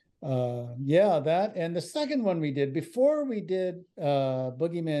 Yeah, that and the second one we did before we did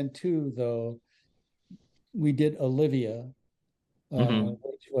Boogeyman 2, though, we did Olivia, Mhm.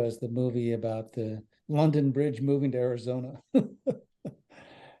 which was the movie about the London Bridge moving to Arizona.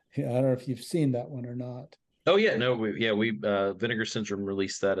 Yeah, I don't know if you've seen that one or not. Oh yeah, no, we Vinegar Syndrome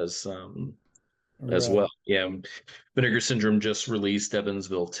released that as as well. Right. Yeah, Vinegar Syndrome just released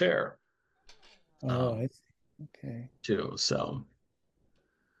Evansville Terror Oh, um, I see. Okay. too. So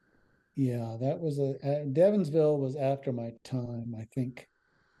Yeah, that was Devonsville was after my time, I think.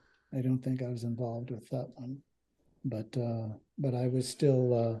 I don't think I was involved with that one, but I was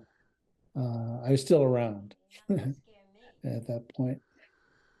still around at that point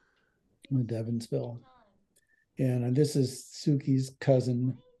in Devonsville. And this is Suki's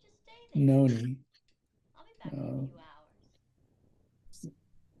cousin Noni, uh,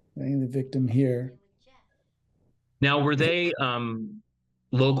 playing the victim here. now, were they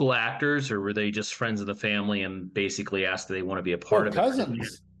local actors, or were they just friends of the family and basically asked if they want to be a part They're of it?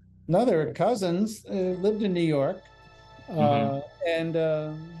 cousins. No, they're cousins. Lived in New York, Hmm. uh, and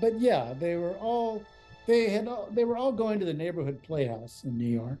but yeah, they were all going to the neighborhood playhouse in New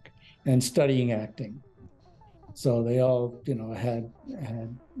York and studying acting. So they all, had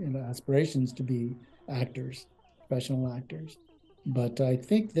aspirations to be actors, professional actors. But I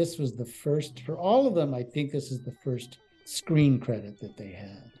think this was the first for all of them. I think this is the first screen credit that they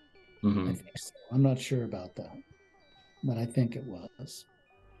had. I Hmm. think so. I'm not sure about that, but I think it was.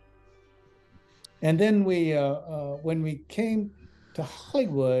 And then when we came to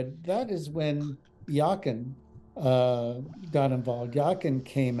Hollywood, that is when Yakin uh, got involved. Yakin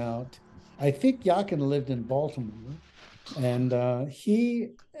came out. I think Yakin lived in Baltimore, and he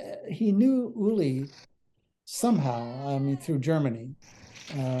knew Uli somehow. I mean, through Germany.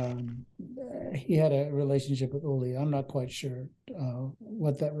 Um, he had a relationship with Uli. I'm not quite sure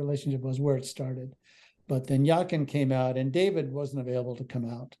what that relationship was, where it started. But then Yakin came out, and David wasn't available to come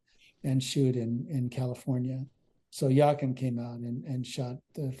out and shoot in California. So Yakin came out and shot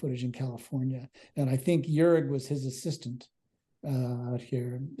the footage in California. And I think Jurg was his assistant out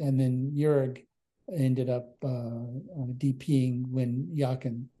here. And then Jurg ended up DPing when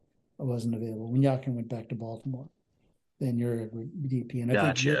Yakin wasn't available, when Yakin went back to Baltimore. Then Jurg would DP. And I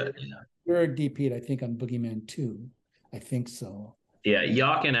think Gotcha. Jurg DP'd, I think, on Boogeyman 2. I think so. Yeah,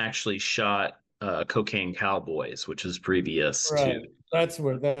 Yakin actually shot Cocaine Cowboys, which was previous to Right. That's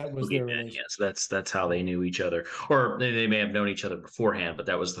where that was their Boogeyman. relation. Yes, that's how they knew each other, or they may have known each other beforehand, but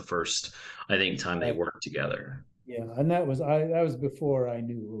that was the first, I think, time they Right. worked together. Yeah, and that was before I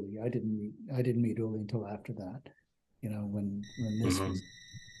knew Uli. I didn't meet Uli until after that. When this Hmm. was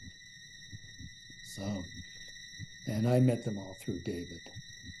so, and I met them all through David.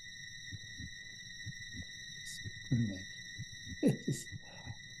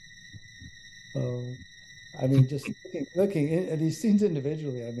 Oh, I mean, just looking at these scenes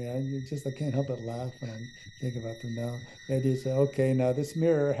individually, I mean, I can't help but laugh when I think about them now. The idea is, okay, now this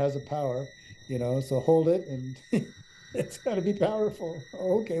mirror has a power, so hold it and it's got to be powerful.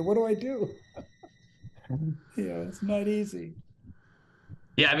 Okay, what do I do? It's not easy.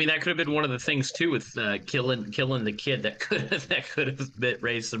 Yeah, I mean that could have been one of the things too with killing the kid that could have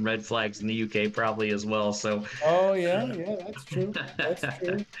raised some red flags in the UK probably as well. So, Oh, yeah, yeah, that's true. That's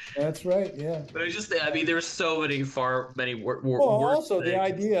true. That's right. Yeah. but it's just, I mean, there's so many Well, worse also the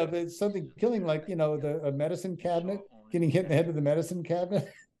things. idea of it, something killing, like, the a medicine cabinet, getting hit in the head with the medicine cabinet.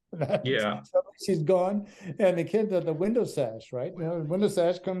 That Yeah. she's gone, and the kid, the window sash, right? The window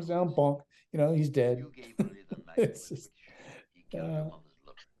sash comes down, bonk. He's dead. It's just, uh,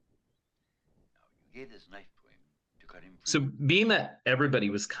 So being that everybody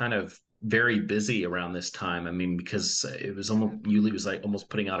was kind of very busy around this time, I mean, because it was almost Yuli was like almost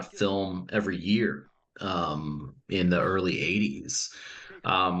putting out a film every year in the early 80s.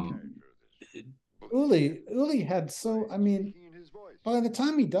 Um, Uli had so. I mean, by the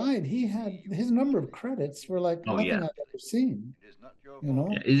time he died, he had his number of credits were like oh nothing yeah. I've ever seen. You Yeah,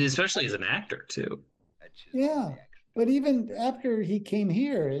 know, especially as an actor too. Yeah, but even after he came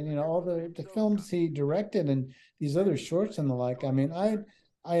here, and all the films he directed and these other shorts and the like. I mean, I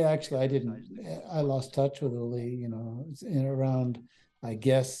actually I didn't I lost touch with Uli. In around, I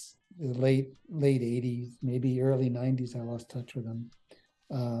guess, the late '80s, maybe early '90s. I lost touch with him.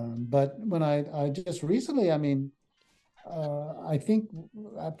 But when I just recently, I mean, I think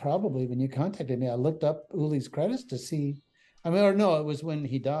I probably when you contacted me, I looked up Uli's credits to see. I mean, or no, it was when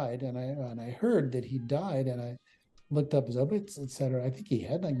he died, and I heard that he died, and I looked up his obits, et cetera. I think he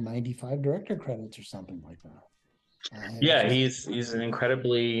had like 95 director credits or something like that. It was Yeah, just he's an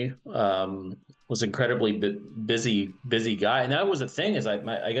incredibly was incredibly busy guy, and that was the thing.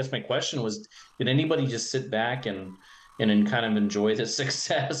 I guess my question was, did anybody just sit back and kind of enjoy the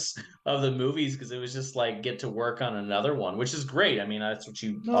success of the movies because it was just like get to work on another one, which is great. I mean, that's what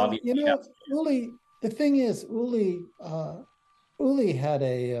you no, obviously have. Uli. The thing is, Uli had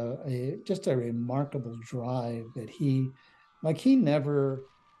a just a remarkable drive that he never.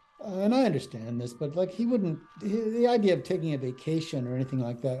 and I understand this, but like he wouldn't, the idea of taking a vacation or anything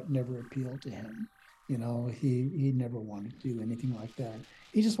like that never appealed to him. He never wanted to do anything like that.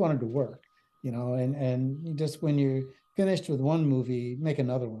 He just wanted to work, and you just when you're finished with one movie, make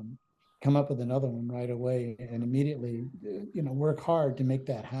another one, come up with another one right away, and immediately, work hard to make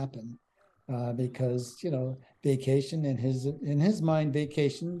that happen. Because vacation in his mind,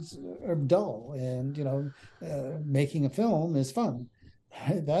 vacations are dull, and making a film is fun.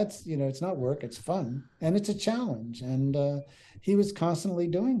 That's it's not work, it's fun, and it's a challenge, and he was constantly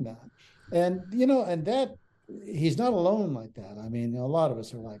doing that. And that he's not alone like that. I mean, a lot of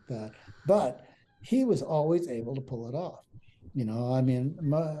us are like that, but he was always able to pull it off. I mean,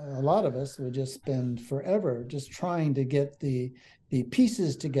 a lot of us would just spend forever just trying to get the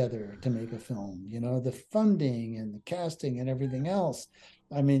pieces together to make a film, the funding and the casting and everything else.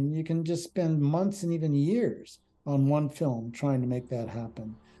 I mean, you can just spend months and even years on one film trying to make that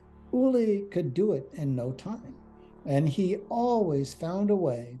happen. Uli could do it in no time. And he always found a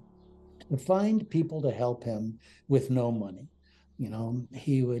way to find people to help him with no money.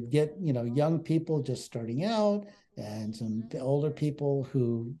 He would get, young people just starting out and some older people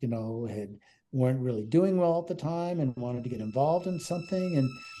who, had weren't really doing well at the time and wanted to get involved in something. And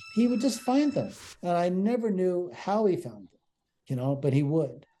he would just find them. And I never knew how he found them, but he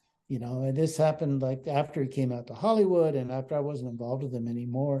would. And this happened like after he came out to Hollywood and after I wasn't involved with him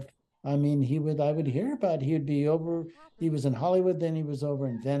anymore. I mean, I would hear about, he would be over, he was in Hollywood, then he was over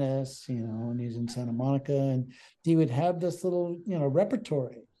in Venice, and he was in Santa Monica, and he would have this little,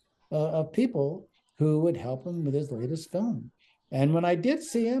 repertory of people who would help him with his latest film. And when I did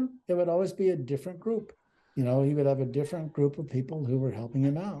see him, it would always be a different group. He would have a different group of people who were helping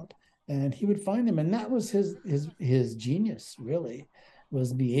him out, and he would find them, and that was his genius, really,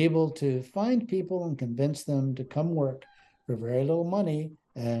 was be able to find people and convince them to come work for very little money,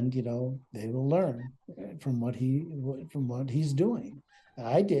 and they will learn from what he's doing.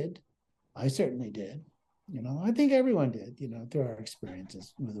 I certainly did. I think everyone did, through our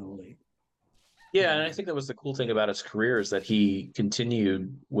experiences with Uli. Yeah, and I think that was the cool thing about his career is that he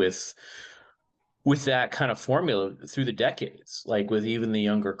continued with that kind of formula through the decades, like with even the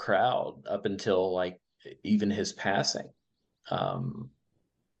younger crowd up until like even his passing. Um,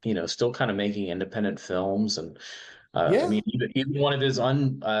 still kind of making independent films. And I Yeah, mean, even one of his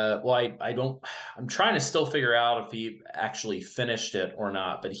well, I don't, I'm trying to still figure out if he actually finished it or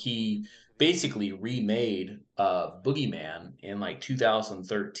not, but he basically remade Boogeyman in like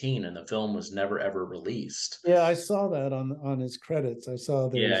 2013, and the film was never ever released. yeah, I saw that on his credits. I saw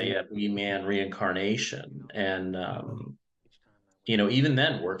there Yeah, was a. yeah, Boogeyman reincarnation. And, even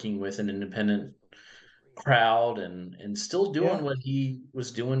then working with an independent crowd and still doing Yeah. what he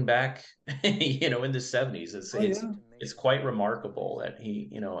was doing back in the 70s. it's Oh it's yeah. it's quite remarkable that he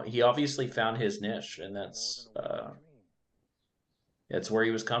obviously found his niche, and that's where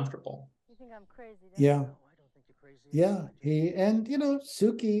he was comfortable. Yeah. Yeah.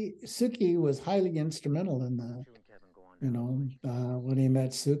 Suki was highly instrumental in that. When he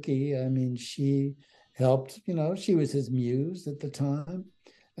met Suki, I mean, she helped, she was his muse at the time,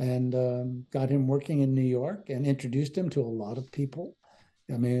 and got him working in New York and introduced him to a lot of people.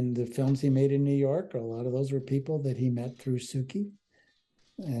 I mean, the films he made in New York, a lot of those were people that he met through Suki.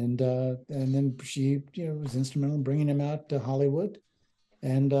 And then she, was instrumental in bringing him out to Hollywood.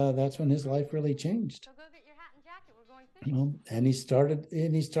 And that's when his life really changed. So go get your hat and jacket. We're going fishing. And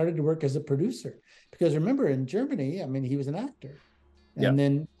he started to work as a producer, because remember, in Germany, I mean, he was an actor. Yeah. And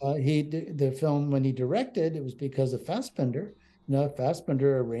then he did the film. When he directed, it was because of Fassbender.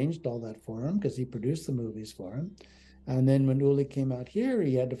 Fassbender arranged all that for him because he produced the movies for him. And then when Uli came out here,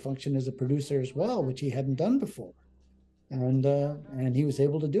 he had to function as a producer as well, which he hadn't done before. And he was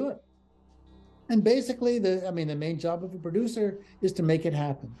able to do it. And basically, the main job of a producer is to make it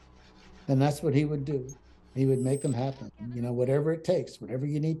happen. And that's what he would do. He would make them happen. Whatever it takes, whatever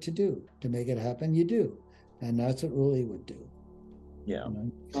you need to do to make it happen, you do. And that's what Uli would do. Yeah.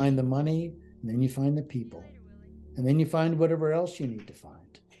 You find the money, and then you find the people, and then you find whatever else you need to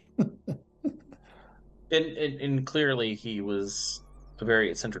find. And clearly he was a very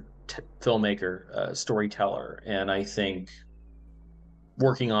eccentric filmmaker, storyteller, and I think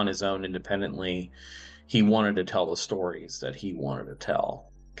working on his own independently, he wanted to tell the stories that he wanted to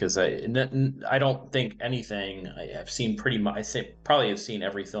tell. Because I don't think anything I've seen pretty much. I think probably have seen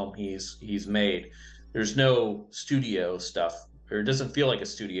every film he's made. There's no studio stuff, or it doesn't feel like a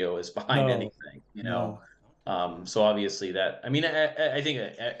studio is behind No, anything. no. So obviously that. I mean, I think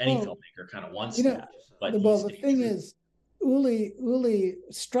any Well, filmmaker kind of wants you that, know, but well, he's the staying thing true. is, Uli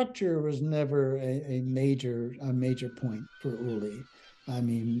structure was never a major point for Uli. I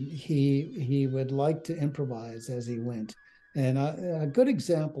mean, he would like to improvise as he went. And a good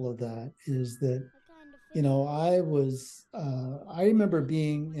example of that is that, I remember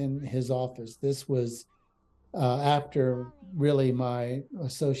being in his office. This was after really my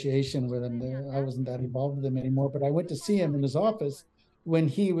association with him. I wasn't that involved with him anymore, but I went to see him in his office when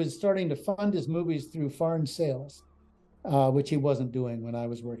he was starting to fund his movies through foreign sales, which he wasn't doing when I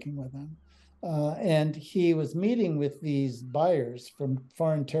was working with him. And he was meeting with these buyers from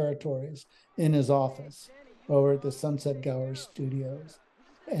foreign territories in his office over at the Sunset Gower Studios.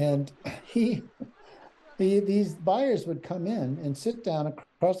 And he these buyers would come in and sit down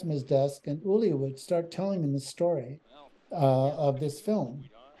across from his desk, and Uli would start telling him the story of this film.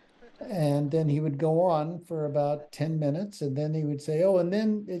 And then he would go on for about 10 minutes, and then he would say, oh, and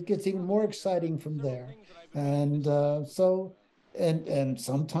then it gets even more exciting from there. And and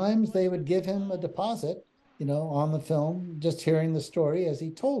sometimes they would give him a deposit, on the film, just hearing the story as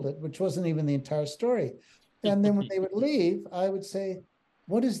he told it, which wasn't even the entire story. And then when they would leave, I would say,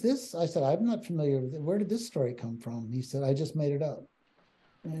 what is this? I said, I'm not familiar with it. Where did this story come from? He said, I just made it up.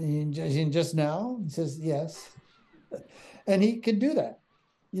 And just now? He says, yes. And he could do that.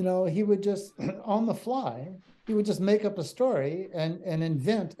 He would just on the fly, he would just make up a story and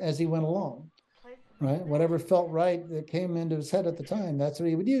invent as he went along, right? Whatever felt right that came into his head at the time, that's what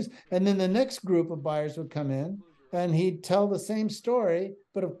he would use. And then the next group of buyers would come in and he'd tell the same story,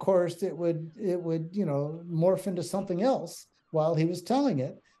 but of course it would morph into something else while he was telling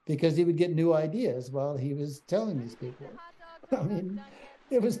it, because he would get new ideas while he was telling these people. I mean,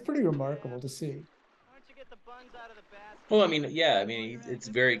 it was pretty remarkable to see. Well, I mean, yeah, I mean, it's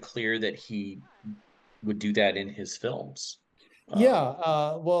very clear that he would do that in his films. Yeah,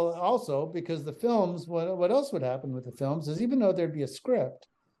 Um, well, also because the films, what else would happen with the films is, even though there'd be a script,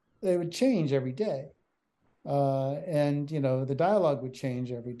 they would change every day. And the dialogue would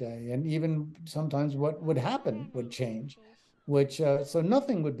change every day, and even sometimes what would happen would change, which so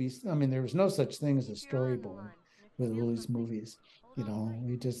nothing would be, I mean, there was no such thing as a storyboard with Louis movies.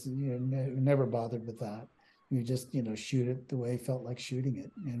 We just never bothered with that. You just shoot it the way it felt like shooting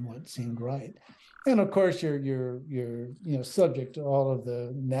it and what seemed right. And of course you're subject to all of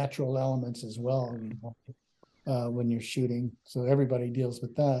the natural elements as well, when you're shooting. So everybody deals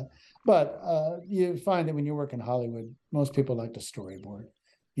with that. But you find that when you work in Hollywood, most people like to storyboard.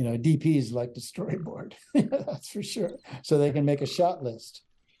 DPs like to storyboard. That's for sure. So they can make a shot list.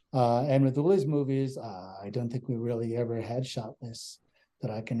 And with the Liz movies, I don't think we really ever had shot lists that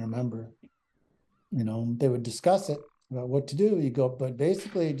I can remember. They would discuss it about what to do. You go, but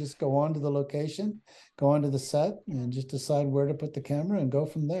basically just go on to the location, go onto the set, and just decide where to put the camera and go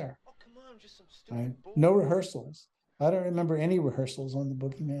from there. Right? No rehearsals. I don't remember any rehearsals on the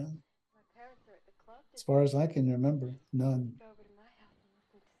Boogeyman, as far as I can remember. None.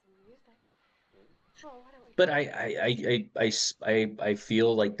 but I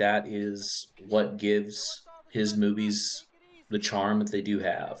feel like that is what gives his movies the charm that they do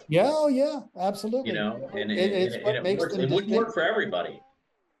have, Yeah, oh yeah, absolutely. and It's what it makes works. them It wouldn't work distinct. for everybody,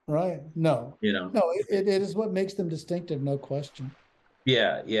 Right? No, you know. no. It is what makes them distinctive, no question.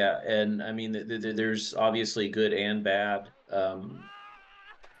 Yeah, yeah, and I mean, there's obviously good and bad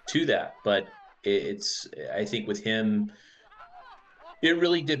to that, but it's I think with him, it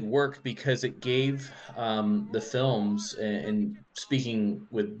really did work because it gave the films, and speaking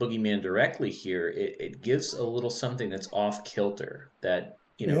with Boogeyman directly here, it gives a little something that's off kilter that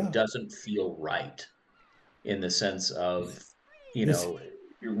Yeah. doesn't feel right in the sense of you This know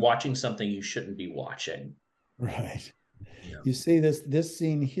you're watching something you shouldn't be watching. right. Yeah. You see this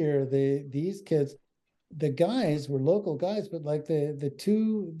scene here. These kids, the guys were local guys, but like the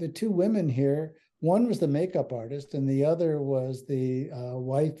two women here, one was the makeup artist, and the other was the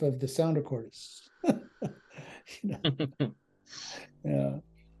wife of the sound recordist. you know, yeah.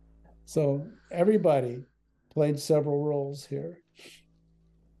 So everybody played several roles here.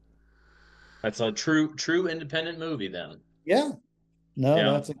 That's a true independent movie then. Yeah. No,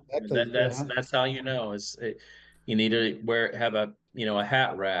 Yeah, that's exactly. that's how you know is you need to have a a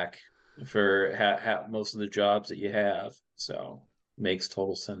hat rack for most of the jobs that you have. So makes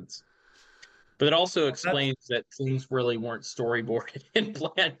total sense. But it also That's explains that things really weren't storyboarded and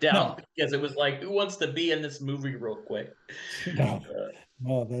planned out no, because it was like, who wants to be in this movie real quick? no. Uh,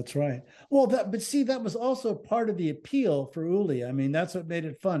 Oh, that's right. Well, but see, that was also part of the appeal for Uli. I mean, that's what made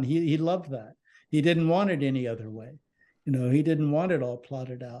it fun. He loved that. He didn't want it any other way. He didn't want it all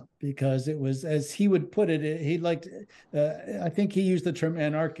plotted out, because it was, as he would put it, he liked. I think he used the term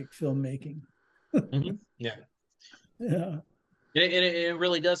anarchic filmmaking. mhm. Yeah. Yeah. It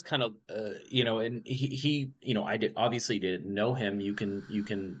really does kind of, and I did obviously didn't know him. You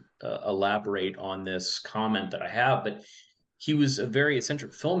can elaborate on this comment that I have, but he was a very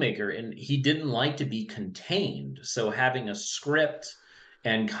eccentric filmmaker, and he didn't like to be contained. So having a script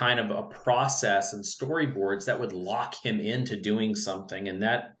and kind of a process and storyboards that would lock him into doing something, and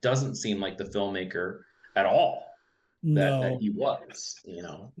that doesn't seem like the filmmaker at all that No, he was.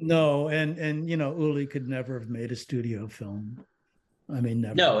 no, and Uli could never have made a studio film. I mean,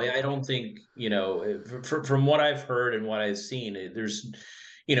 No, never. I don't think, from what I've heard and what I've seen,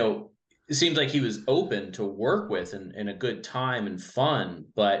 you know, it seems like he was open to work with and a good time and fun,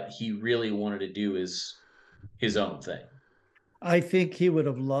 but he really wanted to do his own thing. I think he would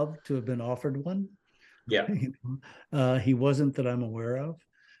have loved to have been offered one. Yeah. He wasn't that I'm aware of.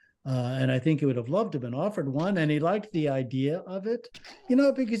 And I think he would have loved to have been offered one. And he liked the idea of it,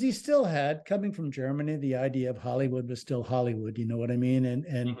 because he still had, coming from Germany, the idea of Hollywood was still Hollywood. You know what I mean? And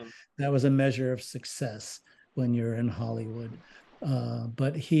Mhm. that was a measure of success when you're in Hollywood.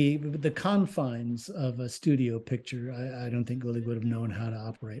 But the confines of a studio picture, I don't think Willie would have known how to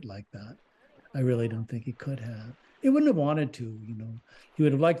operate like that. I really don't think he could have. He wouldn't have wanted to. He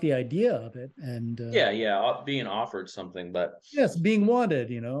would have liked the idea of it. And Yeah, yeah, being offered something, but yes, being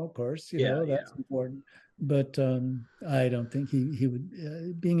wanted, of course, yeah, yeah. that's important. But I don't think he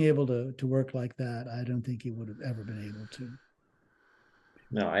would, being able to work like that, I don't think he would have ever been able to.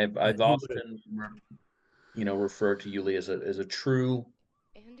 No, I've He would have, often referred to Yuli as a true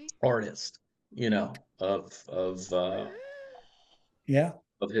Andy? artist, yeah, of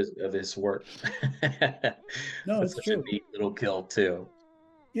his work. no, That's it's such a true. neat little kill too.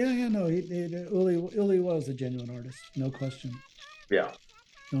 Yeah, no, Uli was a genuine artist, no question. Yeah.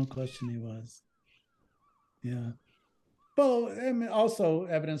 No question he was. Yeah. Well, I mean, also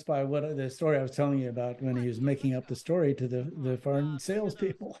evidenced by what the story I was telling you about when he was making up the story to the foreign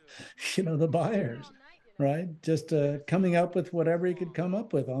salespeople, the buyers, right? Just coming up with whatever he could come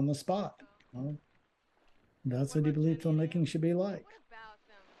up with on the spot. Well, that's what he believed filmmaking should be like.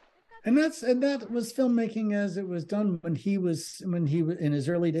 And that was filmmaking as it was done when he was in his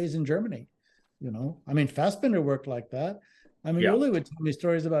early days in Germany. I mean, Fassbinder worked like that. I mean, Yeah. Uli would tell me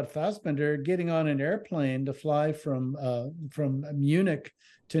stories about Fassbinder getting on an airplane to fly from Munich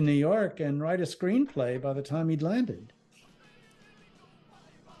to New York and write a screenplay by the time he'd landed.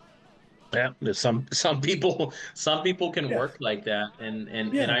 Yeah, there's some people can Yeah, work like that,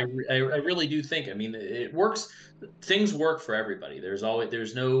 and yeah, I really do think, I mean, it works. Things work for everybody. There's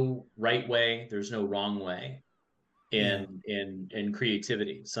no right way, there's no wrong way yeah. in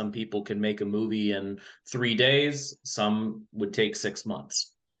creativity. Some people can make a movie in 3 days, some would take 6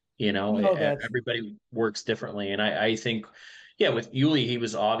 months. No, that's Everybody works differently, and I think, yeah, with Yuli, he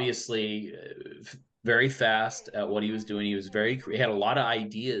was obviously very fast at what he was doing. He had a lot of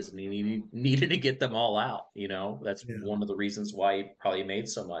ideas, and he needed to get them all out. That's yeah. one of the reasons why he probably made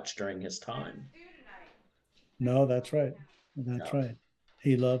so much during his time. No, that's right. That's Yeah, right.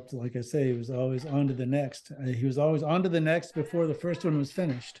 He loved, like I say, he was always on to the next. He was always on to the next before the first one was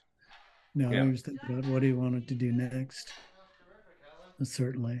finished. No, yeah. he was thinking about what he wanted to do next.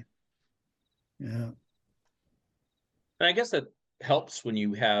 Certainly. Yeah. And I guess that helps when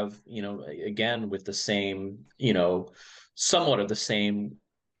you have, again, with the same, somewhat of the same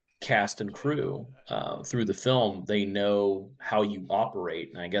cast and crew through the film. They know how you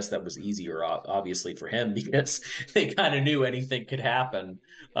operate. And I guess that was easier, obviously, for him because they kind of knew anything could happen.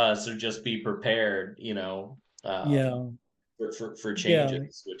 So just be prepared, Yeah. for Yeah.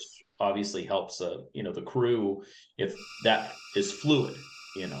 changes, which obviously helps, the crew if that is fluid,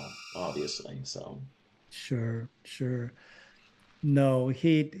 obviously. So, Sure. Sure. No,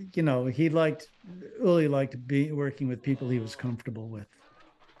 he Uli liked be working with people he was comfortable with.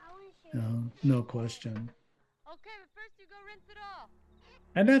 No question. Okay, but first you go rinse it off.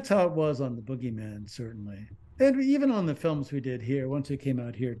 And that's how it was on the Boogeyman, certainly. And even on the films we did here, once we came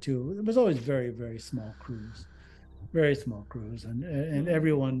out here too, it was always very, very small crews, very small crews, and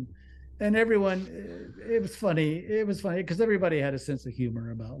everyone. It was funny. It was funny because everybody had a sense of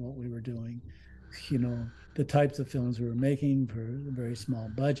humor about what we were doing. The types of films we were making for a very small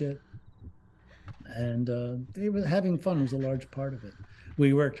budget, and having fun was a large part of it.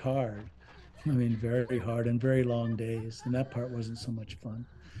 We worked hard. I mean, very hard and very long days, and that part wasn't so much fun.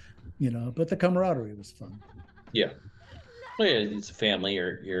 But the camaraderie was fun. yeah. Well, yeah, it's a family.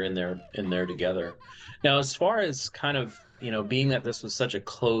 You're in there together. Now, as far as kind of, being that this was such a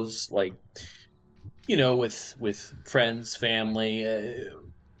close, like, with friends, family,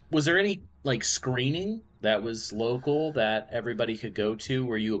 was there any like screening that was local that everybody could go to?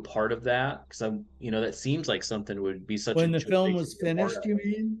 Were you a part of that? Because that seems like something would be such a When the joy film to was be a part finished, of. you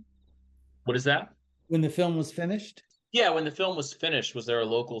mean? What is that? When the film was finished? Yeah, when the film was finished, was there a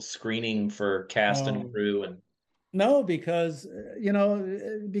local screening for cast and Um, crew? And no, because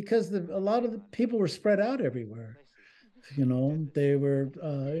because a lot of the people were spread out everywhere. They were.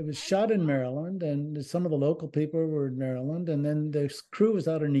 It was shot in Maryland, and some of the local people were in Maryland, and then the crew was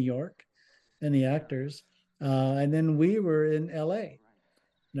out in New York, and the actors, and then we were in L.A.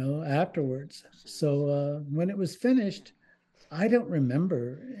 Afterwards. So when it was finished, I don't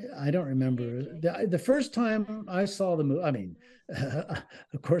remember. I don't remember the first time I saw the movie. I mean,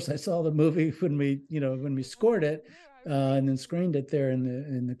 of course, I saw the movie when we scored it and then screened it there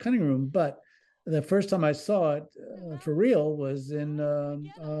in the cutting room. But the first time I saw it for real was in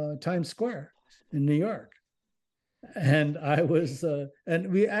Times Square in New York, and I was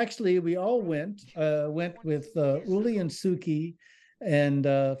and we all went with Uli and Suki and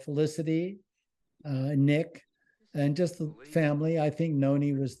Felicity, Nick, and just the family. I think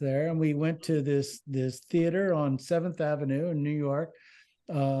Noni was there, and we went to this theater on Seventh Avenue in New York,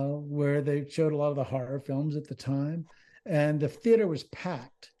 where they showed a lot of the horror films at the time, and the theater was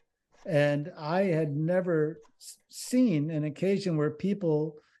packed. And I had never seen an occasion where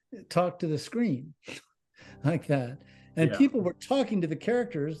people talk to the screen like that. And yeah. people were talking to the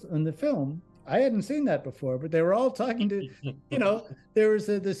characters in the film. I hadn't seen that before, but they were all talking to, there was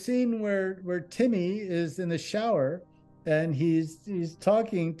the scene where Timmy is in the shower and he's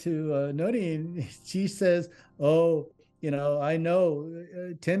talking to Noni, and she says, "Oh, I know,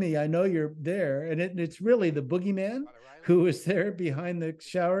 Timmy, I know you're there," and it's really the boogeyman who is there behind the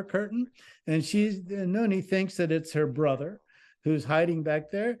shower curtain, and Noni thinks that it's her brother who's hiding back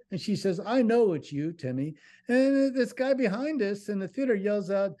there, and she says, "I know it's you, Timmy." And this guy behind us in the theater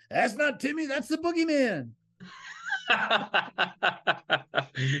yells out, "That's not Timmy, that's the boogeyman."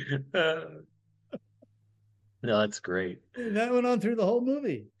 No, that's great. And that went on through the whole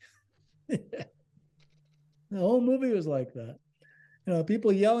movie. The whole movie was like that.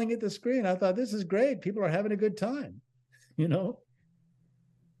 People yelling at the screen. I thought, this is great. People are having a good time, you know?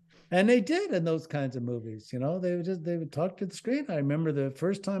 And they did in those kinds of movies. They would talk to the screen. I remember the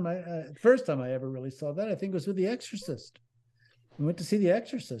first time I ever really saw that, I think, was with The Exorcist. We went to see The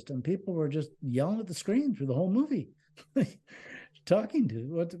Exorcist, and people were just yelling at the screen through the whole movie, talking to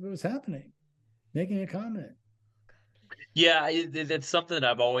what was happening, making a comment. Yeah, it's something that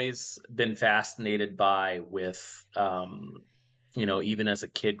I've always been fascinated by with, even as a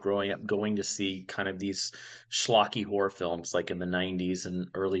kid growing up, going to see kind of these schlocky horror films like in the 90s and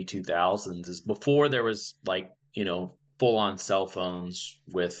early 2000s, is before there was like, full on cell phones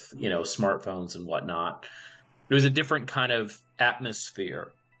with, smartphones and whatnot. There was a different kind of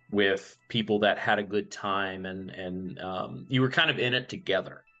atmosphere with people that had a good time, and you were kind of in it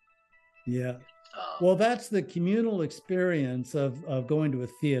together. Yeah. Um, Well, that's the communal experience of going to a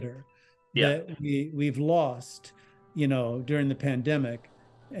theater yeah. that we've lost, during the pandemic.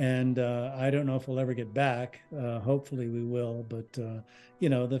 And I don't know if we'll ever get back. Hopefully we will. But,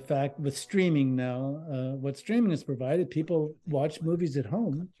 the fact with streaming now, what streaming has provided, people watch movies at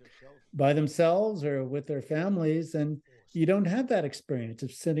home by themselves or with their families, and you don't have that experience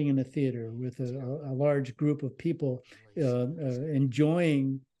of sitting in a theater with a large group of people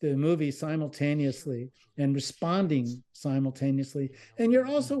enjoying the movie simultaneously and responding simultaneously, and you're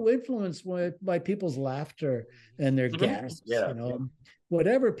also influenced by people's laughter and their gasps, Yeah.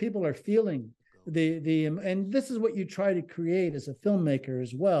 whatever people are feeling. And this is what you try to create as a filmmaker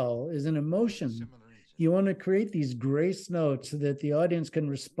as well, is an emotion. You want to create these grace notes so that the audience can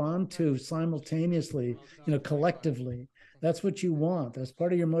respond to simultaneously, collectively. That's what you want. That's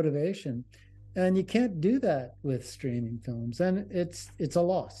part of your motivation. And you can't do that with streaming films. And it's a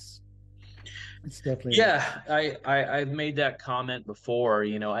loss. It's definitely a loss. Yeah, I've made that comment before.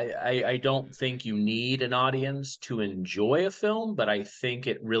 I don't think you need an audience to enjoy a film, but I think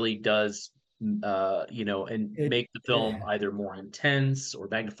it really does, and It make the film either more intense or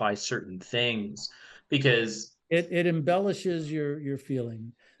magnify certain things because. it embellishes your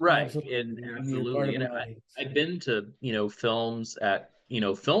feeling. Right, and Absolutely. When you're part absolutely, of and an audience. I've been to films at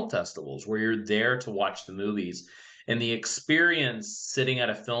film festivals where you're there to watch the movies, and the experience sitting at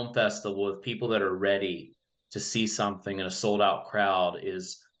a film festival with people that are ready to see something in a sold out crowd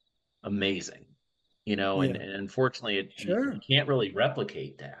is amazing, and, Yeah, and unfortunately, you sure. can't really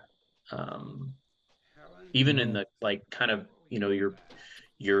replicate that. Um, Even in No. the like kind of your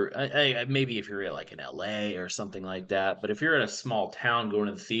maybe if you're like in LA or something like that, but if you're in a small town going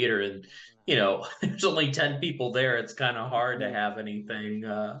to the theater and there's only 10 people there, it's kind of hard to have anything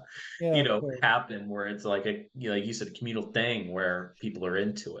Yeah, of course. happen where it's like like you said, a communal thing where people are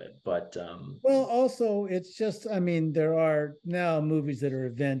into it. But Well, also, it's just, I mean, there are now movies that are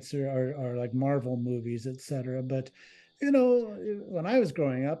events or like Marvel movies, et cetera. But, when I was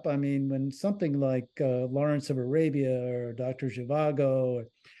growing up, I mean, when something like Lawrence of Arabia or Dr. Zhivago, or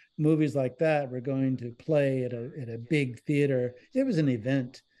movies like that were going to play at a big theater, it was an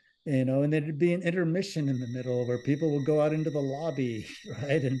event, and there'd be an intermission in the middle where people would go out into the lobby,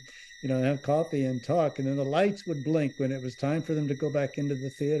 right? And, have coffee and talk. And then the lights would blink when it was time for them to go back into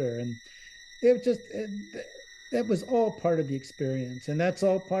the theater. And it just that was all part of the experience, and that's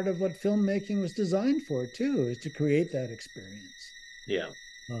all part of what filmmaking was designed for too, is to create that experience. yeah.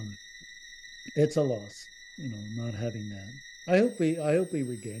 um, it's a loss, not having that. I hope we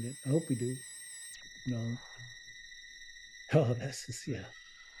regain it. I hope we do. you know oh, this is, yeah,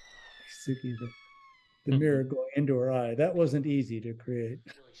 Suki, the mirror going into her eye, that wasn't easy to create.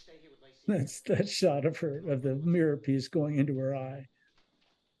 That's that shot of her, of the mirror piece going into her eye.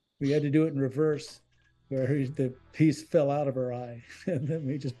 We had to do it in reverse, where the piece fell out of her eye, and then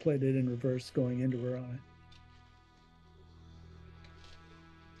we just played it in reverse going into her eye.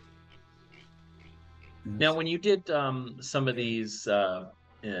 Now, Yes. when you did some of these,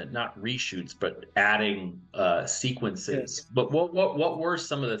 not reshoots, but adding sequences, Yes. but what were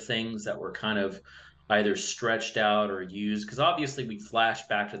some of the things that were kind of either stretched out or used? Because obviously we flash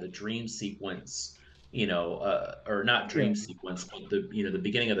back to the dream sequence, or not Yeah. dream sequence, but the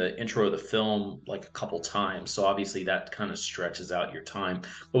beginning of the intro of the film like a couple times. So obviously that kind of stretches out your time.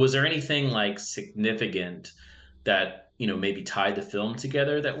 But was there anything like significant that maybe tied the film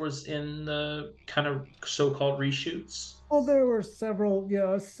together that was in the kind of so-called reshoots? Well, there were several,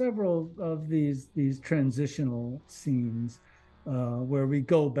 yeah, several of these transitional scenes where we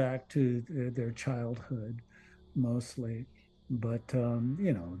go back to their childhood mostly. But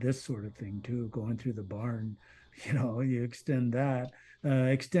this sort of thing too, going through the barn, you extend that.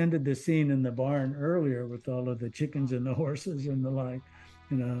 Extended the scene in the barn earlier with all of the chickens and the horses and the like.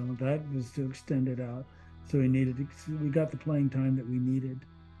 That was to extend it out. So we got the playing time that we needed.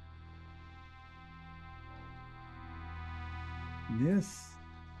 Yes.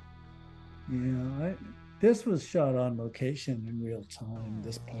 Yeah, this was shot on location in real time,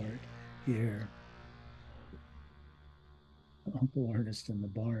 this part here. Uncle Ernest in the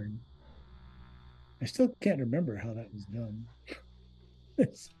barn. I still can't remember how that was done.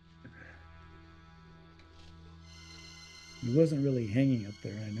 He wasn't really hanging up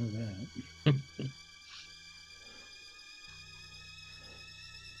there, I know that.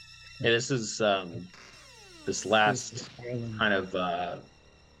 Yeah, this is this This is last Ireland. kind of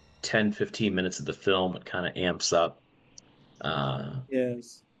 10-15 minutes of the film. It kind of amps up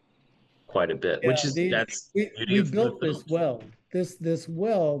Yes. quite a bit, Yeah, which is these that's the beauty we of the built film. this well. This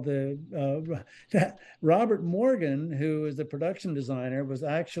well, that Robert Morgan, who is the production designer, was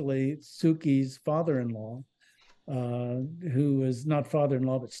actually Suki's father-in-law, who was not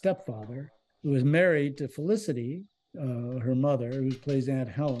father-in-law but stepfather, who was married to Felicity, her mother, who plays Aunt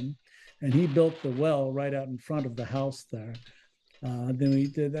Helen, and he built the well right out in front of the house there. Then we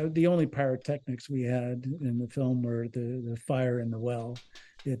did the only pyrotechnics we had in the film were the fire in the well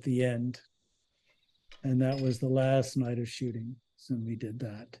at the end, and that was the last night of shooting. So we did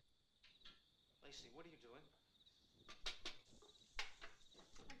that.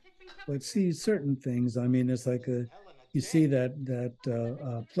 But see, certain things, I mean, it's like you see that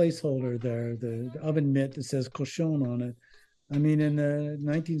placeholder there, the oven mitt that says cochon on it. I mean, in the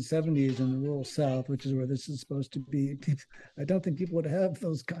 1970s in the rural South, which is where this is supposed to be, I don't think people would have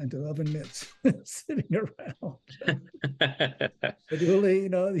those kinds of oven mitts sitting around. But Uli,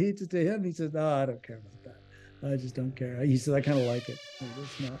 he just to him, he says, "No, I don't care about that. I just don't care." He says, "I kind of like it.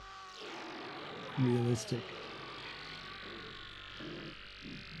 It's not realistic."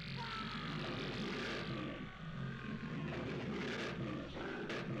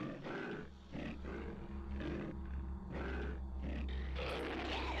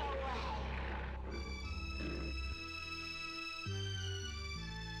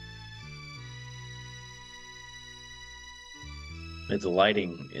 The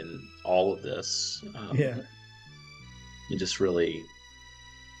lighting in all of this, Yeah. it just really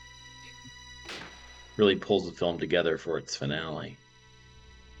pulls the film together for its finale.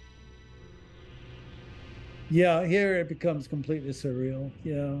 Yeah, here it becomes completely surreal.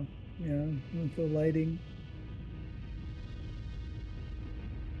 Yeah, yeah, with the lighting.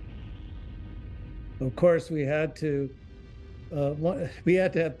 Of course, we had to we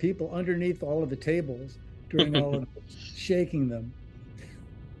had to have people underneath all of the tables during all of this, shaking them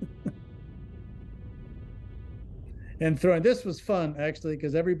and throwing. This was fun actually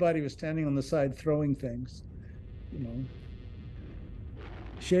because everybody was standing on the side throwing things, you know,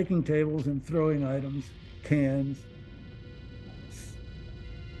 shaking tables and throwing items, cans,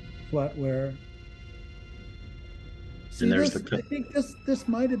 flatware. And See there's this? I the think this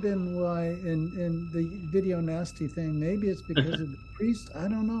might have been why in the video nasty thing. Maybe it's because of the priest. I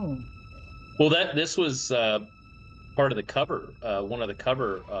don't know. well, that this was part of the cover. One of the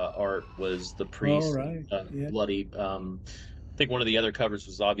cover art was the Oh priest right, yeah, bloody. I think one of the other covers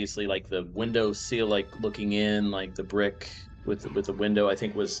was obviously like the window seal, like looking in, like the brick with the window. I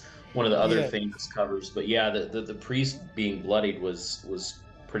think was one of the other yeah. famous covers. But yeah, the priest being bloodied was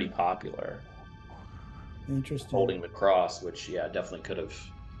pretty popular, Interesting. holding the cross, which yeah, definitely could have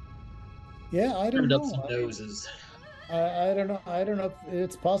Yeah, I don't turned up some know. noses. I don't know. I don't know if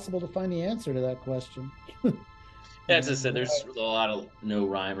it's possible to find the answer to that question. You That's know, just it. There's a lot of no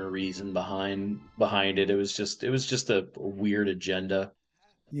rhyme or reason behind it. It was just a weird agenda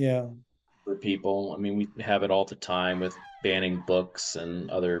yeah, for people. I mean, we have it all the time with banning books and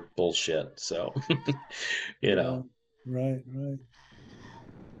other bullshit. So, you yeah, know, right, right.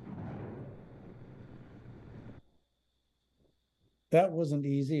 That wasn't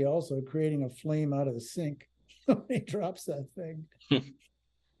easy. Also, creating a flame out of the sink when he drops that thing.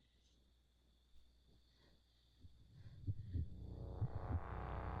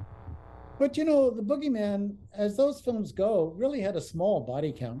 But you know, the Boogeyman, as those films go, really had a small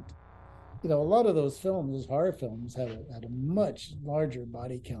body count. You know, a lot of those films, those horror films, had a much larger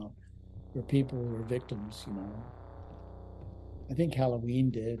body count for people who were victims. You know, I think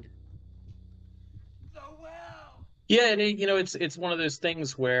Halloween did. yeah, and it's one of those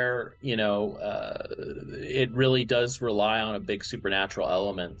things where it really does rely on a big supernatural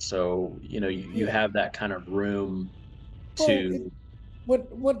element. So you Yeah. have that kind of room Well, to.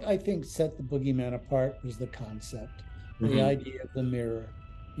 what I think set the Boogeyman apart was the concept, the Mhm. idea of the mirror.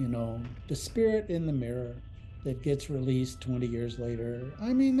 You know, the spirit in the mirror that gets released 20 years later.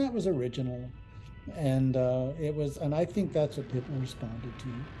 I mean, that was original, and and I think that's what people responded to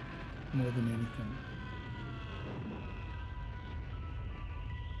more than anything.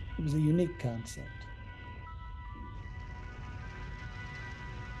 It was a unique concept.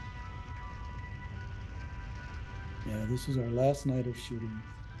 Yeah, this was our last night of shooting.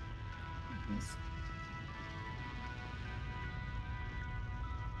 Yes.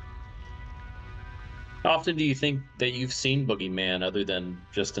 How often do you think that you've seen Boogeyman other than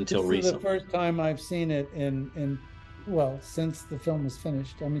just until This is the recently? first time I've seen it in well, since the film was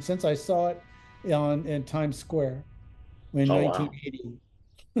finished. I mean, since I saw it on in Times Square in Oh wow.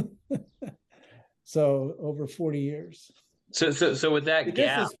 1980. So over 40 years. So with that This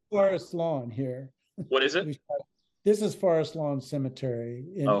gap, is Forest Lawn here. what is it? We shot, this is Forest Lawn Cemetery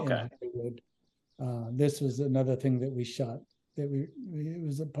in Okay. Hollywood. This was another thing that we shot. It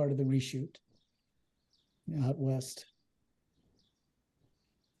was a part of the reshoot out west.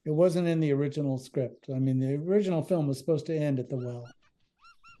 It wasn't in the original script. I mean, the original film was supposed to end at the well,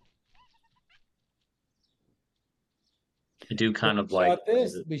 I do but kind of like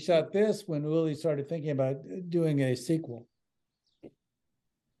we shot this when Uli started thinking about doing a sequel.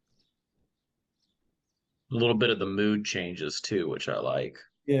 a little bit of the mood changes too, which I like.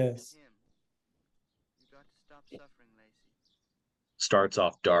 Yes. Tim, you got to stop suffering, Lacey. Starts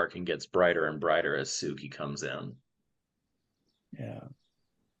off dark and gets brighter and brighter as Suki comes in. Yeah.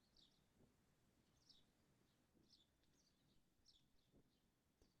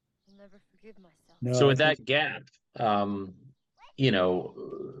 I'll never forgive myself. No, So I with think that gap, um,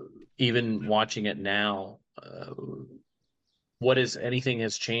 even watching it now, what is anything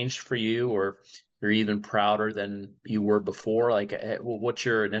has changed for you, or you're even prouder than you were before? Like, what's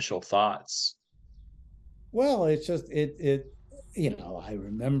your initial thoughts? well, it's just you know, I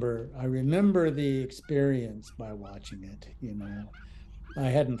remember the experience by watching it, you know. I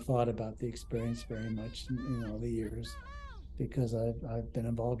hadn't thought about the experience very much in all the years because I've been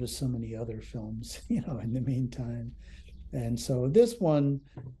involved with so many other films, you know, in the meantime. And so this one,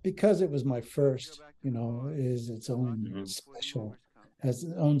 because it was my Let's go first, back to you the know, bar. is its Lock own it Mhm. before the special, movers come. has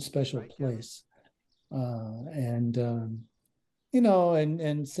its own special Right, Kevin? place. And you know,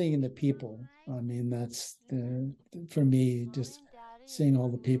 and seeing the people. I mean, that's for me, just seeing all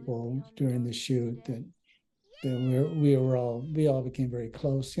the people during the shoot that we all became very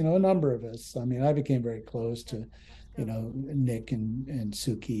close. You know, a number of us. I mean, I became very close to, you know, Nick and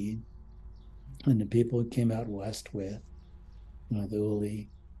Suki and the people who came out west with, you know, the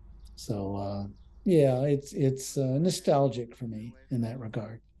Uli. So Yeah, it's nostalgic for me in that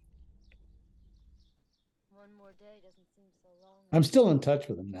regard. One more day doesn't seem so long. I'm still in touch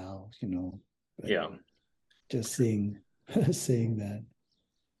with him now, but Yeah. just seeing seeing that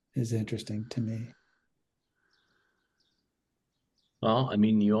is interesting to me. Well, I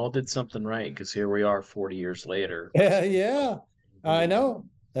mean, you all did something right because here we are 40 years later. Yeah, yeah, I know.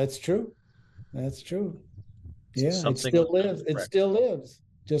 That's true. That's true. So Yeah, it something still was done lives. It correctly. still lives,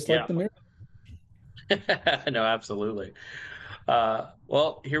 just like Yeah. the mirror. No, absolutely.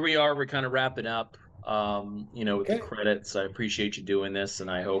 Well, here we are. We're kind of wrapping up, with the Okay. credits. I appreciate you doing this,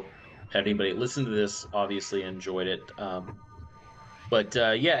 and I hope anybody listened to this obviously enjoyed it. But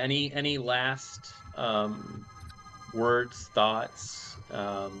yeah, any last words, thoughts,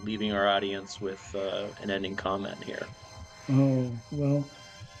 leaving our audience with an ending comment here? Oh, well,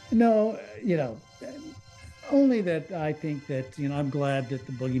 no, only that I think that I'm glad that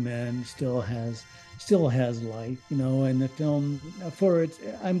the Boogeyman still has life, and the film for its.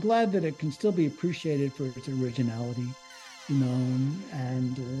 I'm glad that it can still be appreciated for its originality,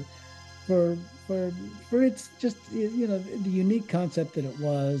 and for for for its just the unique concept that it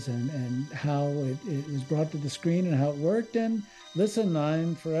was, and how it was brought to the screen and how it worked. And listen,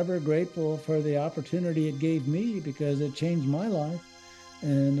 I'm forever grateful for the opportunity it gave me, because it changed my life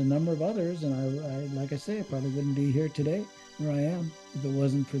and a number of others. And I like I say, I probably wouldn't be here today where I am if it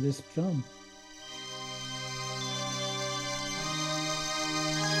wasn't for this film.